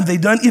and they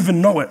don't even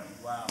know it,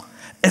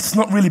 it's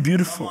not really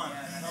beautiful.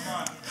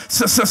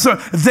 So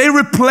they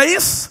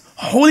replace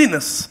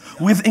holiness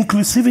with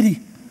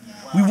inclusivity.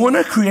 We want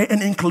to create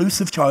an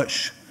inclusive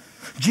church.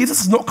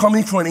 Jesus is not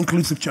coming for an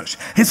inclusive church.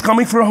 He's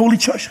coming for a holy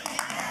church.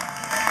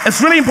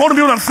 It's really important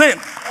people understand.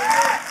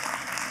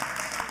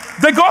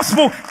 The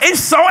gospel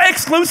is so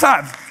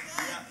exclusive.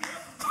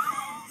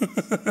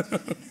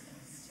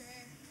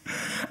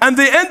 And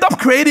they end up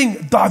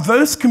creating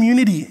diverse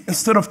community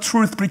instead of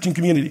truth preaching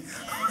community.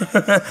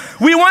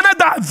 We want a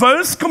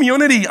diverse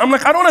community. I'm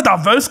like, I don't want a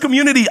diverse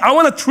community. I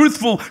want a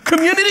truthful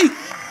community.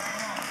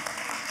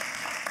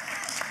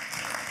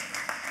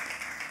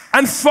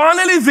 And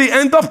finally, they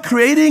end up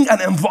creating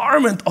an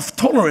environment of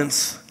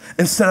tolerance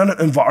instead of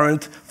an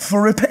environment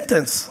for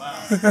repentance.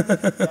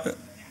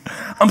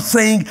 I'm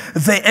saying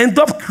they end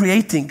up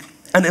creating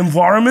an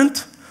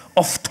environment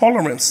of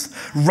tolerance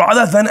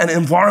rather than an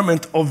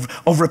environment of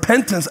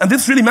repentance. And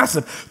this is really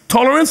massive.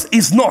 Tolerance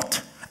is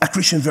not a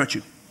Christian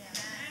virtue.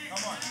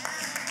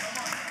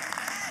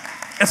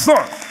 It's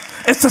not.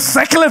 It's a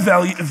secular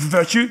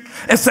virtue.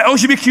 It's the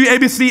LGBTQ,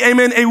 ABC,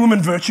 amen, a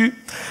woman virtue.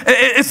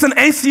 It's an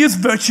atheist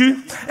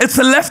virtue. It's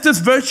a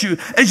leftist virtue.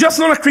 It's just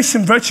not a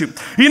Christian virtue.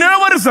 You know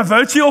what is the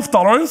virtue of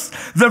tolerance?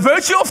 The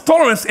virtue of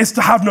tolerance is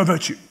to have no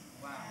virtue.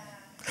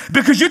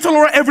 Because you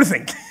tolerate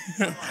everything.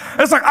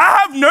 It's like, I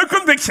have no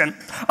conviction.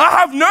 I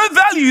have no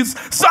values,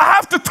 so I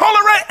have to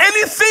tolerate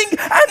anything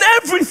and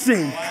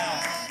everything.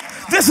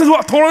 This is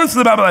what tolerance is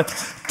about.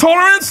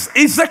 Tolerance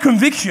is the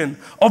conviction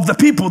of the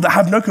people that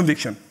have no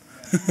conviction.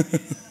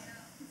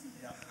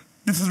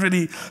 This is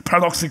really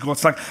paradoxical.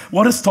 It's like,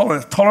 what is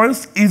tolerance?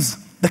 Tolerance is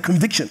the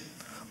conviction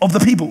of the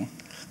people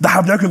that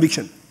have no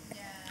conviction.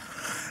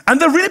 And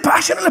they're really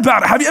passionate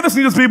about it. Have you ever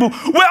seen those people?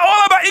 We're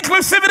all about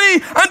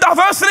inclusivity and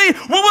diversity.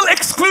 We will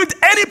exclude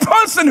any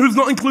person who's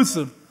not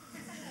inclusive.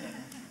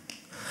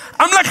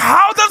 I'm like,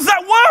 how does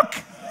that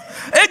work?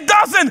 It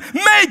doesn't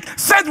make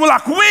sense. We're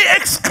like, we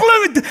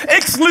exclude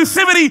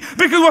exclusivity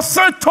because we're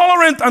so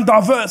tolerant and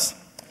diverse.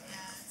 Yeah,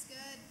 that's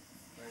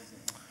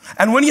good.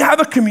 And when you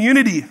have a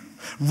community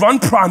run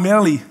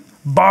primarily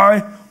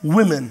by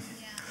women,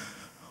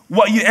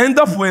 what you end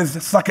up with,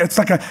 it's like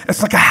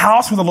a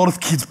house with a lot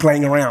of kids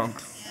playing around.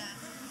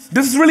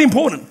 This is really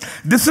important.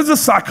 This is a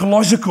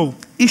psychological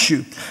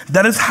issue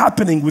that is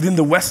happening within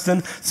the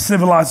Western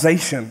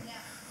civilization.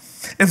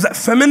 Is that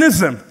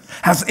feminism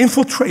has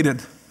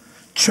infiltrated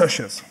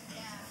churches.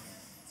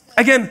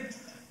 Again,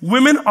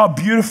 women are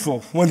beautiful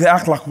when they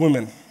act like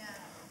women.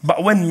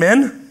 But when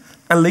men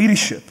and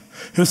leadership,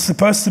 who's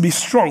supposed to be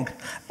strong,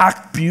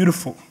 act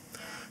beautiful,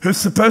 who's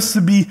supposed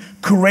to be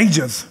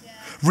courageous,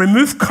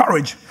 remove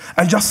courage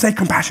and just say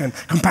compassion,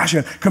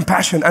 compassion,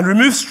 compassion, and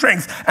remove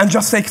strength and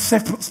just say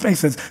safe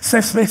spaces,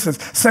 safe spaces,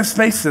 safe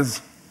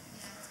spaces.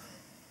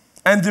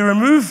 And they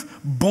remove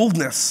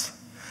boldness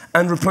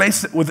and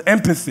replace it with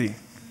empathy.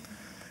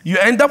 You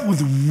end up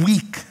with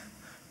weak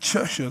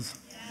churches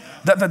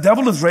that the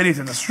devil is ready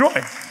to destroy.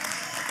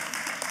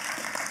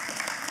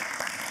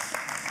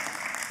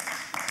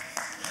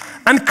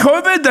 And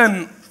COVID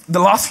and the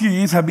last few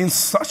years have been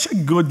such a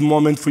good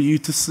moment for you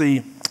to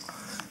see,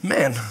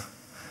 man,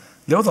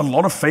 there was a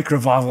lot of fake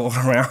revival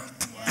around.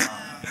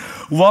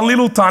 One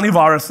little tiny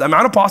virus, the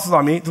amount of pastors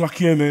I meet, they're like,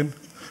 yeah, man,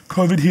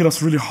 COVID hit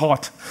us really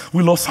hard.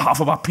 We lost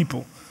half of our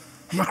people.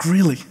 I'm like,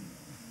 really?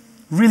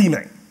 Really,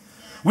 man?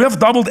 We have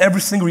doubled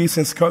every single year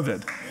since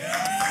COVID.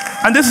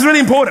 And this is really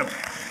important.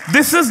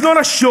 This is not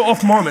a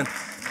show-off moment.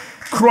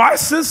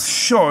 Crises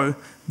show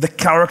the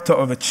character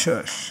of a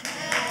church.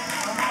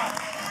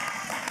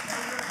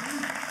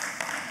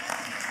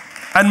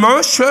 And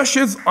most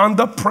churches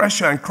under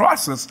pressure and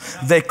crisis,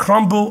 they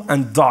crumble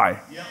and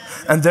die.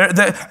 And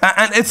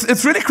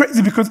it's really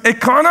crazy because it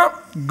kind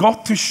of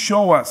got to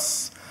show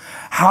us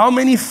how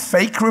many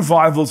fake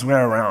revivals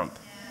were around.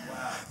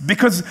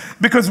 Because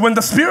when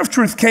the Spirit of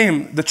truth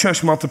came, the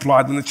church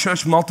multiplied. When the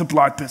church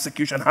multiplied,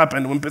 persecution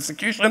happened. When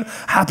persecution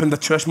happened, the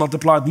church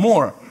multiplied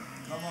more.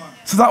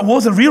 So that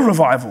was a real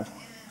revival.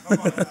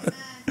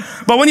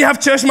 But when you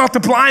have church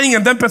multiplying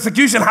and then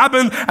persecution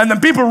happened and then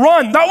people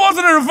run, that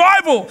wasn't a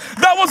revival.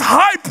 That was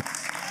hype.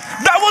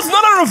 That was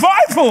not a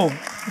revival.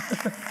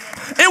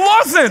 It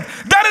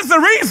wasn't. That is the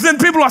reason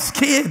people are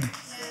scared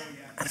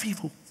and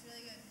fearful.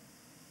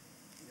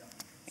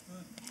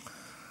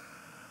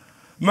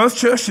 Most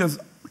churches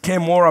care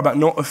more about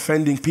not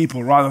offending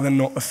people rather than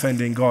not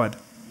offending God.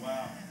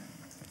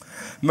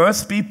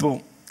 Most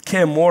people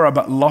care more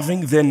about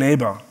loving their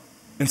neighbor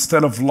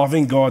instead of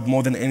loving God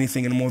more than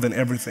anything and more than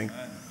everything.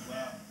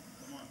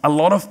 A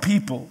lot of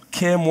people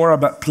care more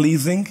about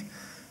pleasing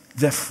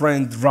their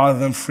friend rather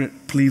than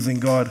pleasing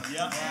God.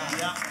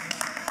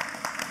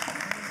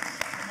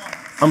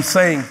 I'm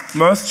saying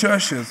most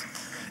churches,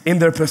 in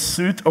their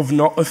pursuit of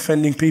not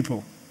offending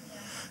people,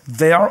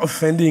 they are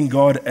offending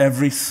God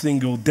every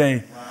single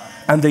day,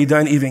 and they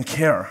don't even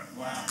care.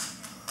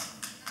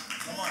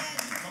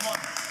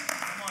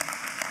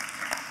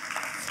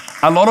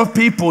 A lot of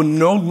people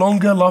no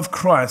longer love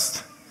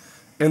Christ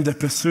in the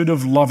pursuit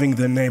of loving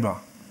their neighbor.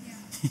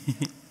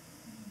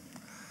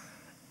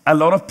 A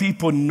lot of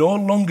people no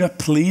longer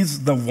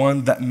please the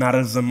one that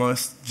matters the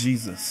most,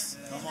 Jesus.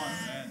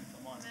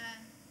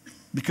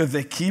 Because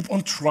they keep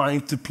on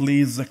trying to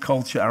please the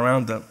culture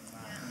around them.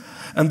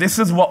 And this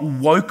is what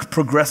woke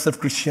progressive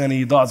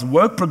Christianity does.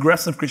 Woke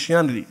progressive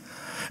Christianity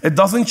It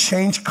doesn't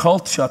change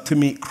culture to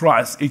meet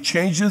Christ. It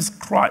changes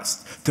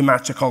Christ to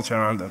match the culture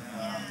around them.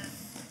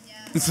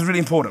 This is really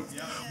important.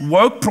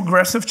 Woke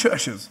progressive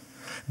churches,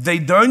 they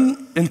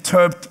don't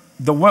interpret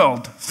the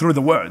world through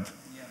the word.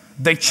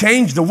 They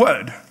change the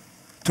word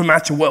to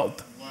match a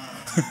world.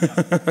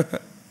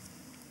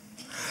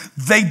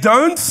 They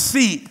don't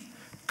see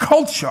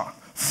culture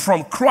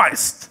from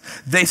Christ.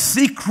 They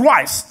see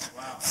Christ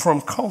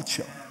from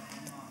culture.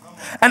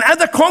 And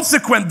as a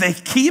consequence, they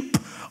keep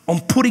on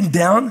putting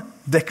down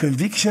their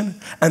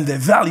conviction and their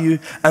value.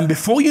 And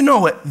before you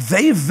know it,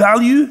 they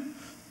value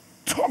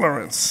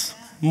tolerance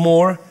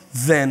more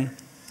than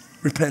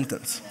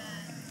repentance.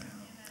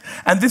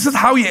 And this is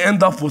how you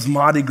end up with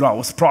Mardi Gras,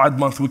 with Pride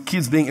Month, with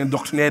kids being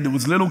indoctrinated,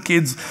 with little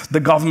kids, the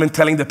government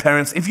telling their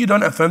parents, if you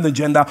don't affirm the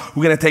gender,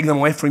 we're going to take them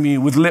away from you,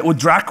 with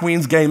drag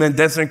queens, gay men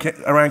dancing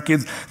around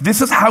kids.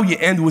 This is how you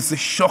end with the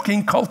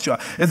shocking culture.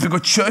 It's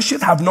because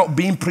churches have not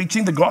been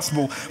preaching the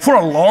gospel for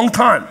a long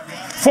time.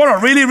 For a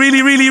really,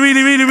 really, really,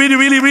 really, really, really,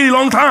 really, really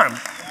long time.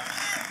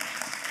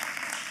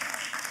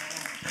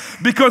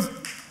 Because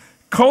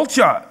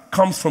culture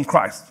comes from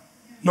Christ,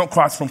 not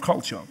Christ from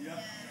culture.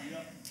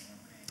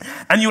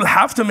 And you'll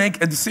have to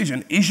make a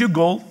decision. Is your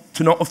goal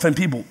to not offend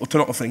people or to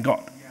not offend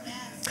God?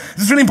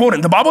 This is really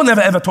important. The Bible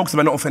never ever talks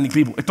about not offending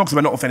people. It talks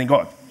about not offending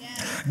God.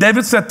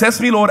 David said, test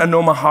me, Lord, and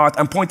know my heart,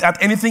 and point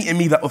out anything in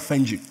me that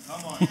offends you.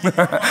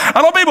 A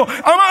lot of people,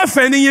 am I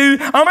offending you?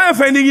 Am I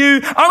offending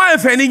you? Am I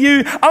offending you?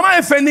 Am I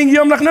offending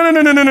you? I'm like,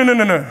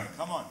 no.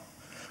 Come on.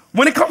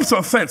 When it comes to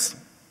offense,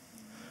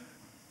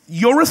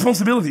 your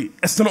responsibility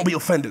is to not be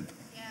offended.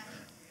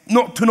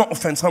 Not to not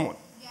offend someone.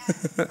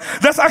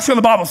 That's actually what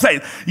the Bible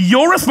says.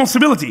 Your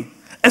responsibility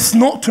is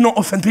not to not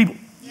offend people.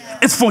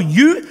 It's for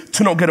you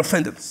to not get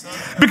offended.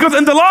 Because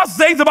in the last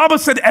days, the Bible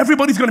said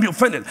everybody's going to be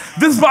offended.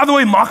 This is, by the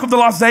way, mark of the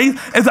last days,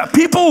 is that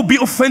people will be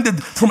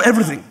offended from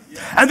everything.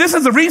 And this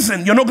is the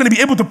reason you're not going to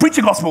be able to preach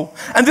the gospel.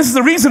 And this is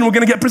the reason we're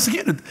going to get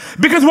persecuted.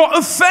 Because we're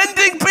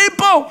offending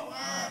people.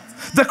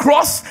 The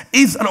cross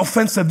is an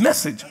offensive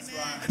message.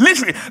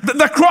 Literally,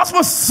 the cross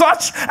was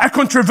such a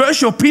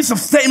controversial piece of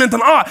statement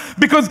and art,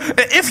 because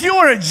if you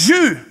were a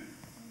Jew,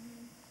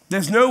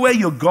 there's no way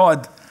your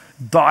God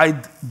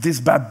died this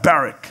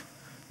barbaric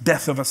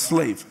death of a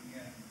slave.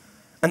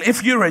 And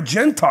if you're a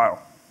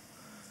Gentile,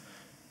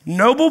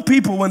 noble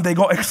people, when they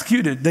got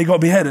executed, they got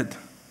beheaded.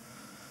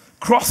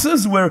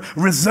 Crosses were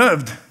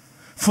reserved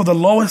for the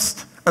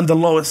lowest and the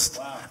lowest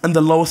and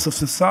the lowest of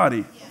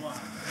society.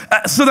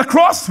 So the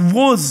cross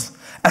was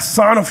a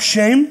sign of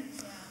shame,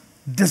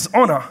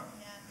 dishonor,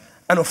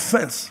 and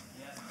offense.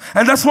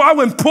 And that's why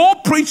when Paul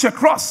preached a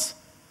cross,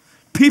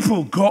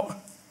 people got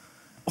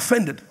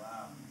offended.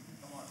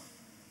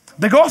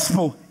 The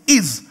gospel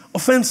is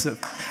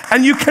offensive,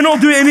 and you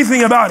cannot do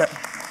anything about it.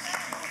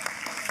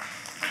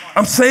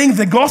 I'm saying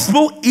the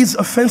gospel is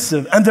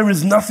offensive, and there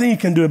is nothing you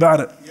can do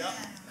about it.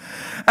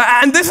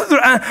 And this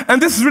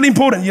is really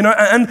important, you know.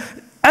 And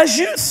as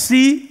you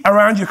see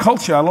around your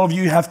culture, a lot of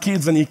you have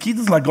kids, and your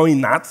kids are like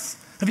going nuts.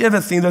 Have you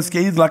ever seen those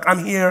kids? Like,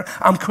 I'm here,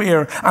 I'm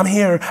queer, I'm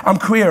here, I'm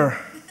queer.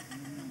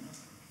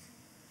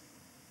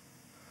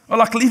 Or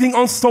like living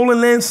on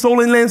stolen land,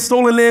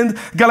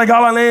 Gala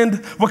Gala land,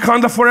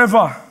 Wakanda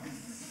forever.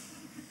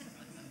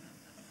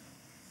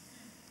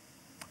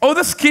 Oh,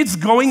 there's kids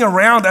going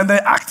around and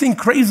they're acting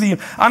crazy.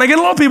 And I get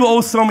a lot of people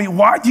always tell me,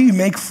 why do you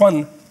make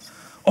fun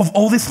of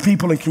all these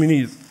people and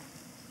communities?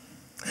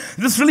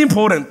 This is really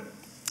important,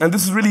 and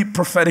this is really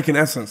prophetic in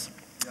essence.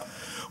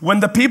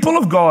 When the people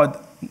of God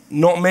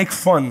not make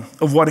fun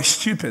of what is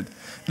stupid,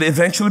 it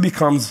eventually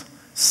becomes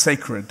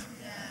sacred.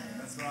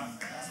 That's right.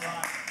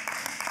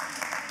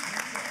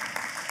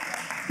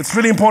 It's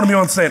really important to be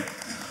understand.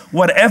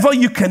 Whatever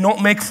you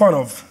cannot make fun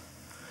of,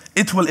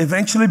 it will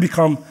eventually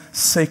become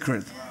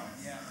sacred.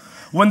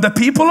 When the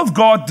people of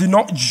God do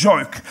not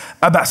joke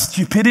about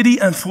stupidity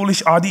and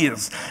foolish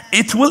ideas,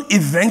 it will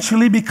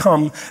eventually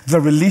become the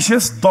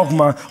religious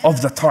dogma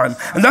of the time.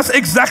 And that's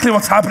exactly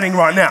what's happening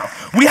right now.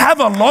 We have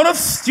a lot of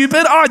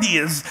stupid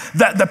ideas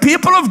that the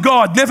people of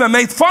God never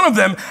made fun of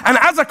them, and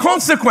as a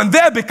consequence,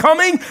 they're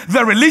becoming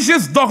the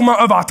religious dogma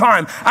of our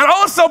time. And I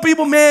always tell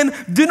people, man,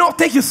 do not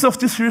take yourself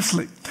too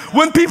seriously.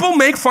 When people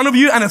make fun of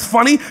you and it's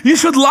funny, you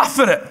should laugh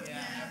at it.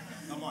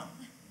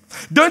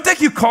 Don't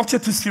take your culture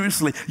too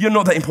seriously. You're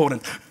not that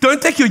important.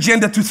 Don't take your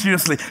gender too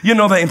seriously. You're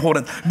not that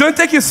important. Don't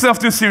take yourself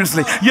too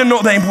seriously. You're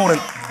not that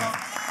important.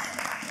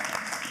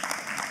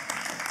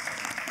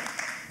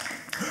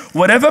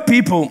 Whatever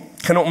people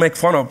cannot make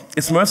fun of,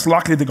 it's most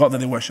likely the God that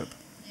they worship.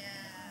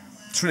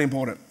 It's really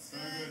important.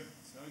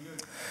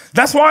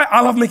 That's why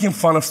I love making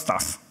fun of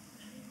stuff.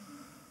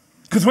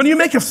 Because when you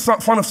make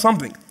fun of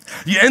something,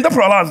 you end up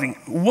realizing,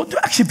 what do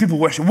actually people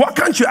worship? What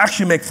can't you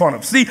actually make fun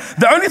of? See,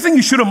 the only thing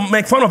you shouldn't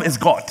make fun of is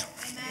God.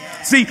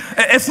 See,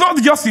 it's not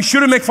just you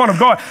shouldn't make fun of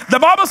God. The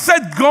Bible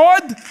said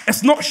God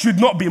should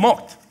not be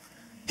mocked.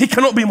 He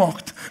cannot be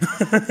mocked.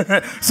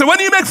 So when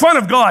you make fun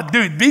of God,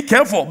 dude, be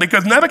careful,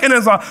 because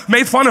Nebuchadnezzar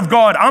made fun of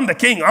God. I'm the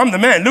king, I'm the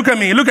man, look at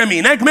me, look at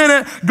me. Next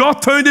minute,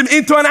 God turned him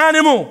into an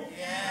animal.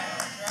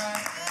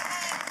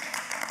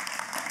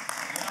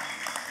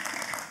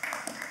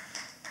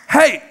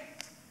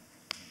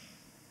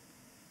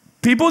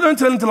 People don't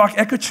turn into like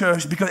Echo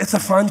Church because it's a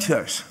fun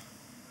church.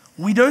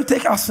 We don't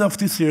take ourselves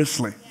too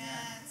seriously. Yeah,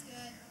 that's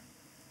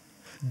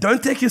good.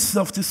 Don't take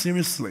yourself too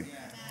seriously.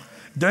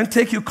 Don't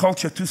take your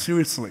culture too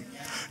seriously.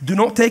 Do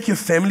not take your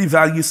family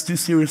values too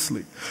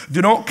seriously.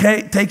 Do not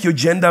take your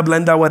gender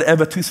blender,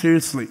 whatever, too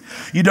seriously.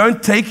 You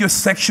don't take your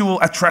sexual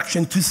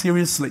attraction too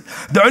seriously.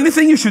 The only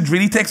thing you should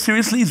really take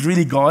seriously is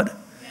really God,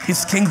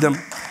 His kingdom,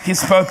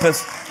 His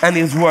purpose, and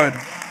His word.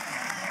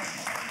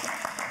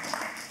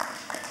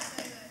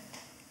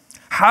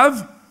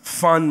 Have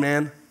fun,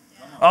 man.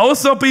 I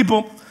always tell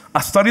people, I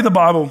study the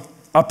Bible,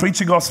 I preach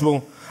the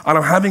gospel, and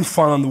I'm having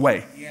fun on the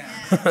way.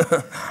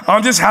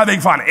 I'm just having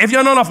fun. If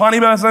you're not a funny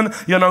person,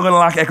 you're not going to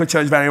like Echo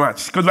Church very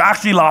much. Because we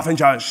actually laugh in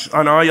church.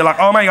 I know, you're like,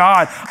 oh my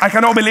God, I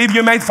cannot believe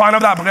you made fun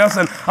of that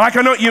person. I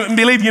cannot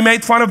believe you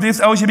made fun of this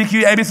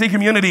LGBTQ ABC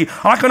community.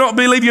 I cannot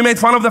believe you made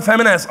fun of the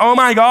feminists. Oh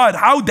my God,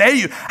 how dare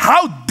you?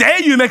 How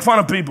dare you make fun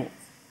of people?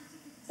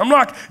 I'm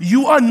like,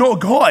 you are not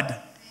God.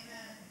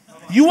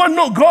 You are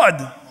not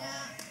God.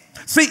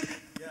 See,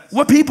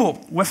 we're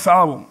people. We're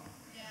fallible.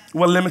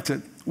 We're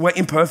limited. We're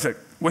imperfect.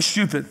 We're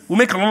stupid. We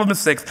make a lot of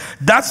mistakes.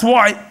 That's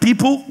why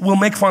people will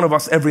make fun of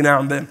us every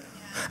now and then.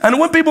 And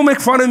when people make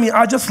fun of me,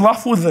 I just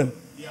laugh with them.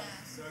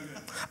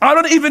 I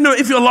don't even know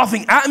if you're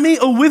laughing at me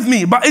or with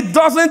me, but it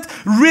doesn't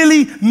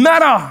really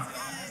matter.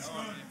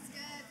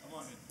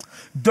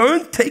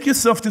 Don't take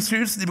yourself too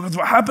seriously, because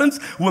what happens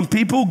when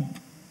people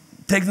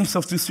take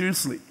themselves too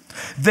seriously,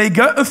 they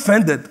get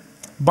offended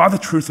by the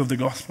truth of the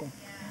gospel.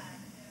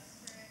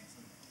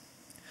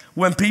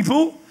 When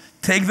people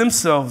take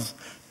themselves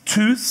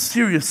too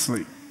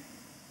seriously,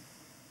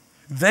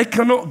 they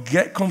cannot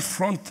get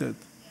confronted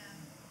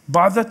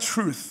by the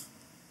truth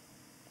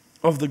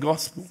of the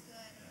gospel.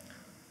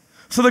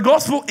 So the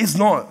gospel is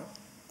not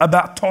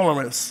about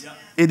tolerance.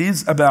 It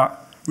is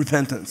about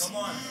repentance.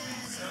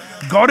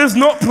 God is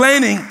not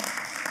planning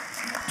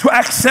to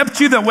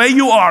accept you the way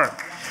you are.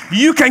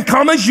 You can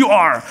come as you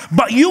are,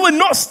 but you will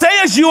not stay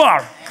as you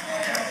are.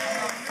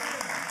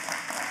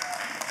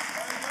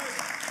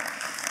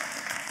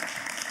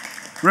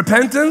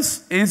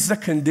 Repentance is the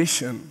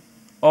condition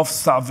of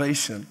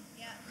salvation.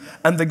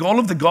 And the goal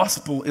of the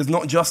gospel is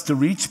not just to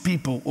reach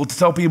people or to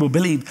tell people,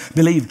 believe,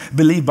 believe,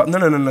 believe. But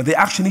no. They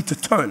actually need to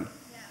turn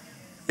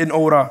in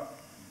order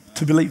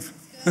to believe.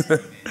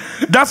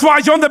 That's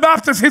why John the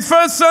Baptist, his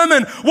first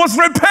sermon was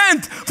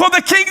repent, for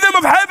the kingdom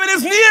of heaven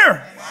is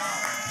near.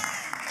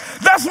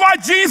 That's why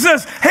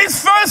Jesus,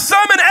 his first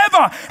sermon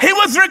ever, he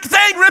was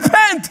saying,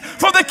 repent,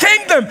 for the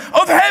kingdom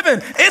of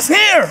heaven is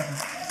here.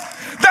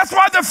 That's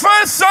why the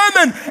first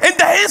sermon in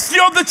the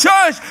history of the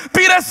church,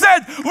 Peter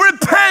said,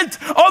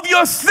 repent of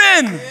your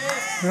sin.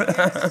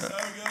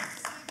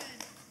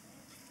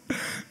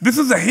 This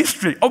is the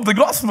history of the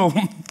gospel.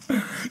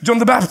 John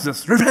the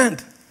Baptist,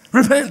 repent,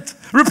 repent,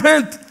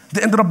 repent.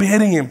 They ended up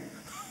beheading him.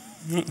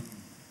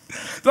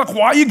 Like,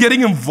 why are you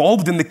getting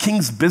involved in the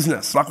king's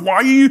business? Like, why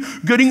are you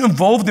getting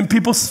involved in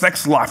people's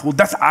sex life? Well,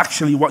 that's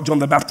actually what John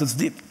the Baptist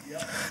did.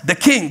 The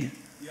king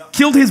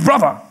killed his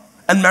brother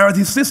and married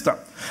his sister.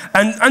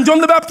 And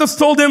John the Baptist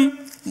told him,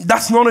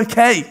 that's not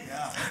okay.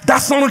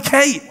 That's not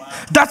okay.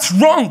 That's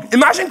wrong.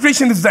 Imagine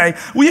Christians today,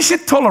 well, you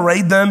should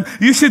tolerate them.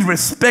 You should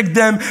respect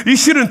them. You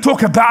shouldn't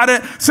talk about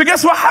it. So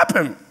guess what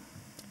happened?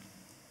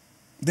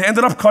 They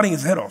ended up cutting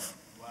his head off.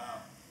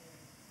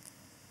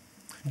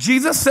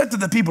 Jesus said to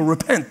the people,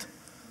 repent,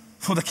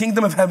 for the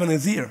kingdom of heaven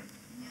is here.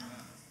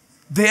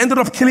 They ended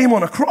up killing him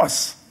on a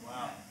cross.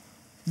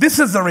 This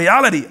is the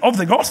reality of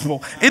the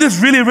gospel. It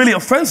is really, really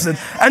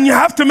offensive. And you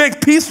have to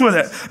make peace with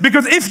it.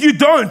 Because if you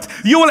don't,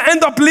 you will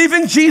end up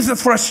leaving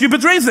Jesus for a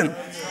stupid reason.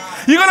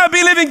 You're going to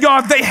be leaving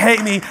God. They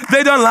hate me.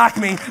 They don't like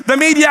me. The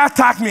media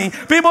attack me.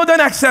 People don't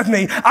accept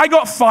me. I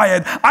got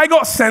fired. I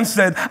got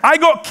censored. I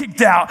got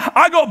kicked out.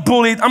 I got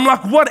bullied. I'm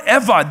like,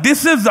 whatever.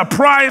 This is the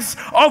price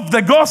of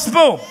the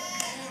gospel.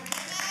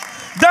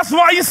 That's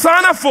why you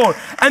sign up for.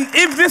 And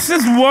if this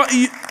is what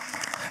you...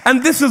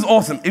 And this is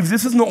awesome. If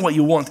this is not what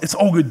you want, it's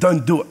all good.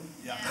 Don't do it.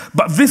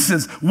 But this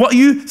is what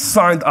you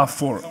signed up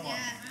for.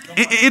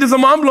 It is a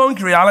mind-blowing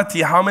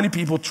reality how many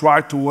people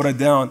try to water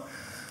down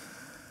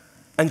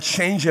and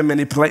change and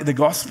manipulate the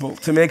gospel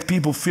to make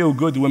people feel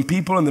good when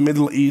people in the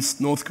Middle East,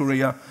 North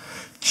Korea,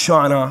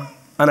 China,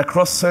 and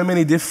across so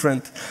many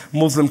different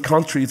Muslim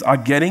countries are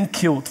getting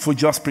killed for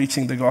just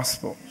preaching the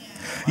gospel.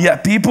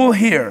 Yet people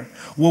here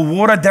will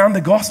water down the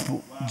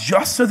gospel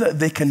just so that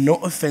they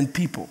cannot offend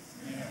people.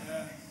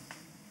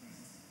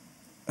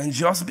 And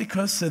just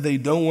because they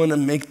don't want to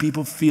make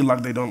people feel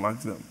like they don't like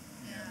them.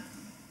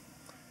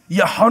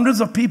 Yeah, hundreds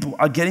of people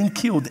are getting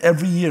killed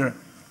every year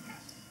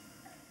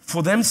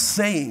for them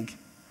saying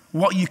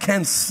what you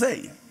can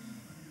say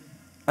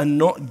and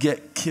not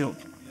get killed.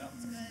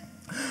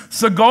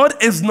 So God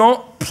is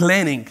not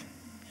planning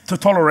to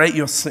tolerate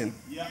your sin.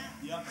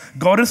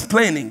 God is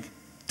planning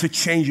to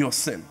change your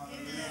sin.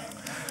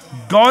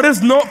 God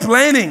is not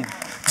planning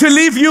to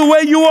leave you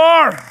where you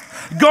are.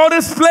 God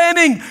is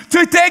planning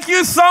to take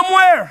you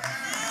somewhere.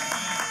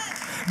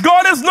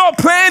 God is not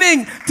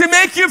planning to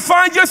make you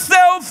find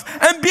yourself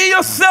and be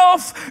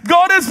yourself.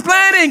 God is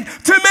planning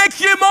to make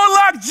you more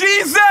like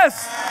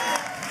Jesus.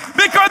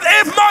 Because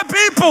if my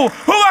people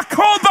who are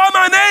called by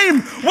my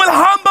name will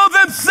humble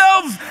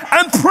themselves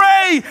and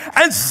pray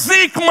and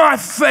seek my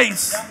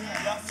face,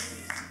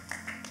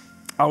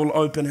 I will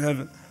open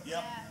heaven.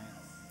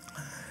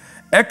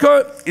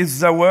 Echo is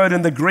the word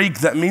in the Greek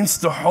that means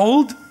to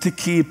hold, to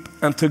keep,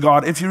 and to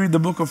guard. If you read the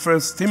book of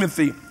 1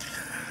 Timothy,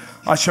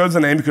 I chose the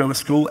name because it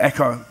was cool,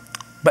 Echo.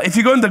 But if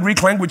you go in the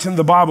Greek language in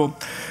the Bible,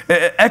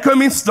 echo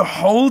means to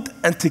hold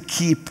and to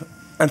keep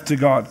and to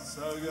guard.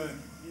 So good.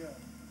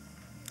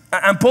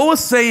 Yeah. And Paul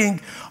was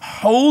saying,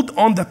 hold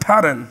on the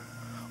pattern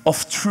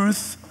of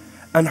truth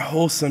and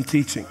wholesome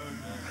teaching.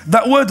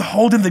 That word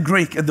hold in the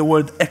Greek is the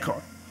word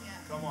echo.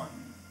 Come on.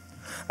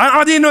 And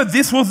I didn't know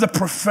this was the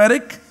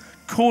prophetic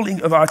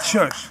calling of our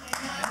church.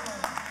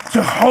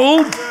 To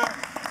hold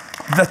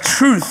the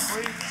truth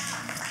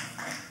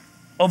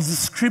of the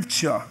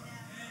scripture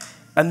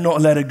and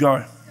not let it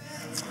go.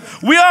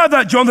 We are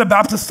the John the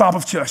Baptist type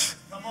of church.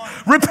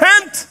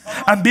 Repent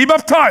and be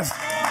baptized.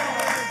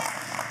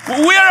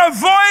 We are a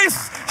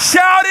voice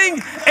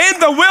shouting in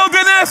the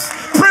wilderness,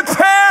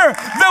 prepare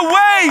the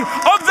way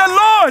of the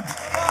Lord.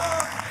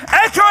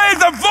 Echo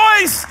is a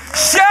voice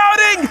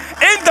shouting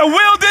in the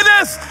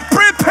wilderness,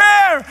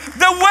 prepare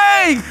the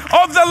way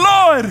of the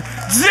Lord.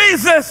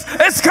 Jesus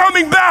is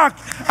coming back,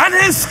 and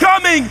he's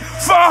coming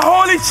for a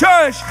holy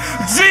church.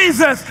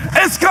 Jesus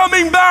is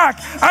coming back,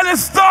 and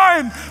it's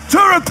time to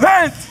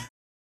repent.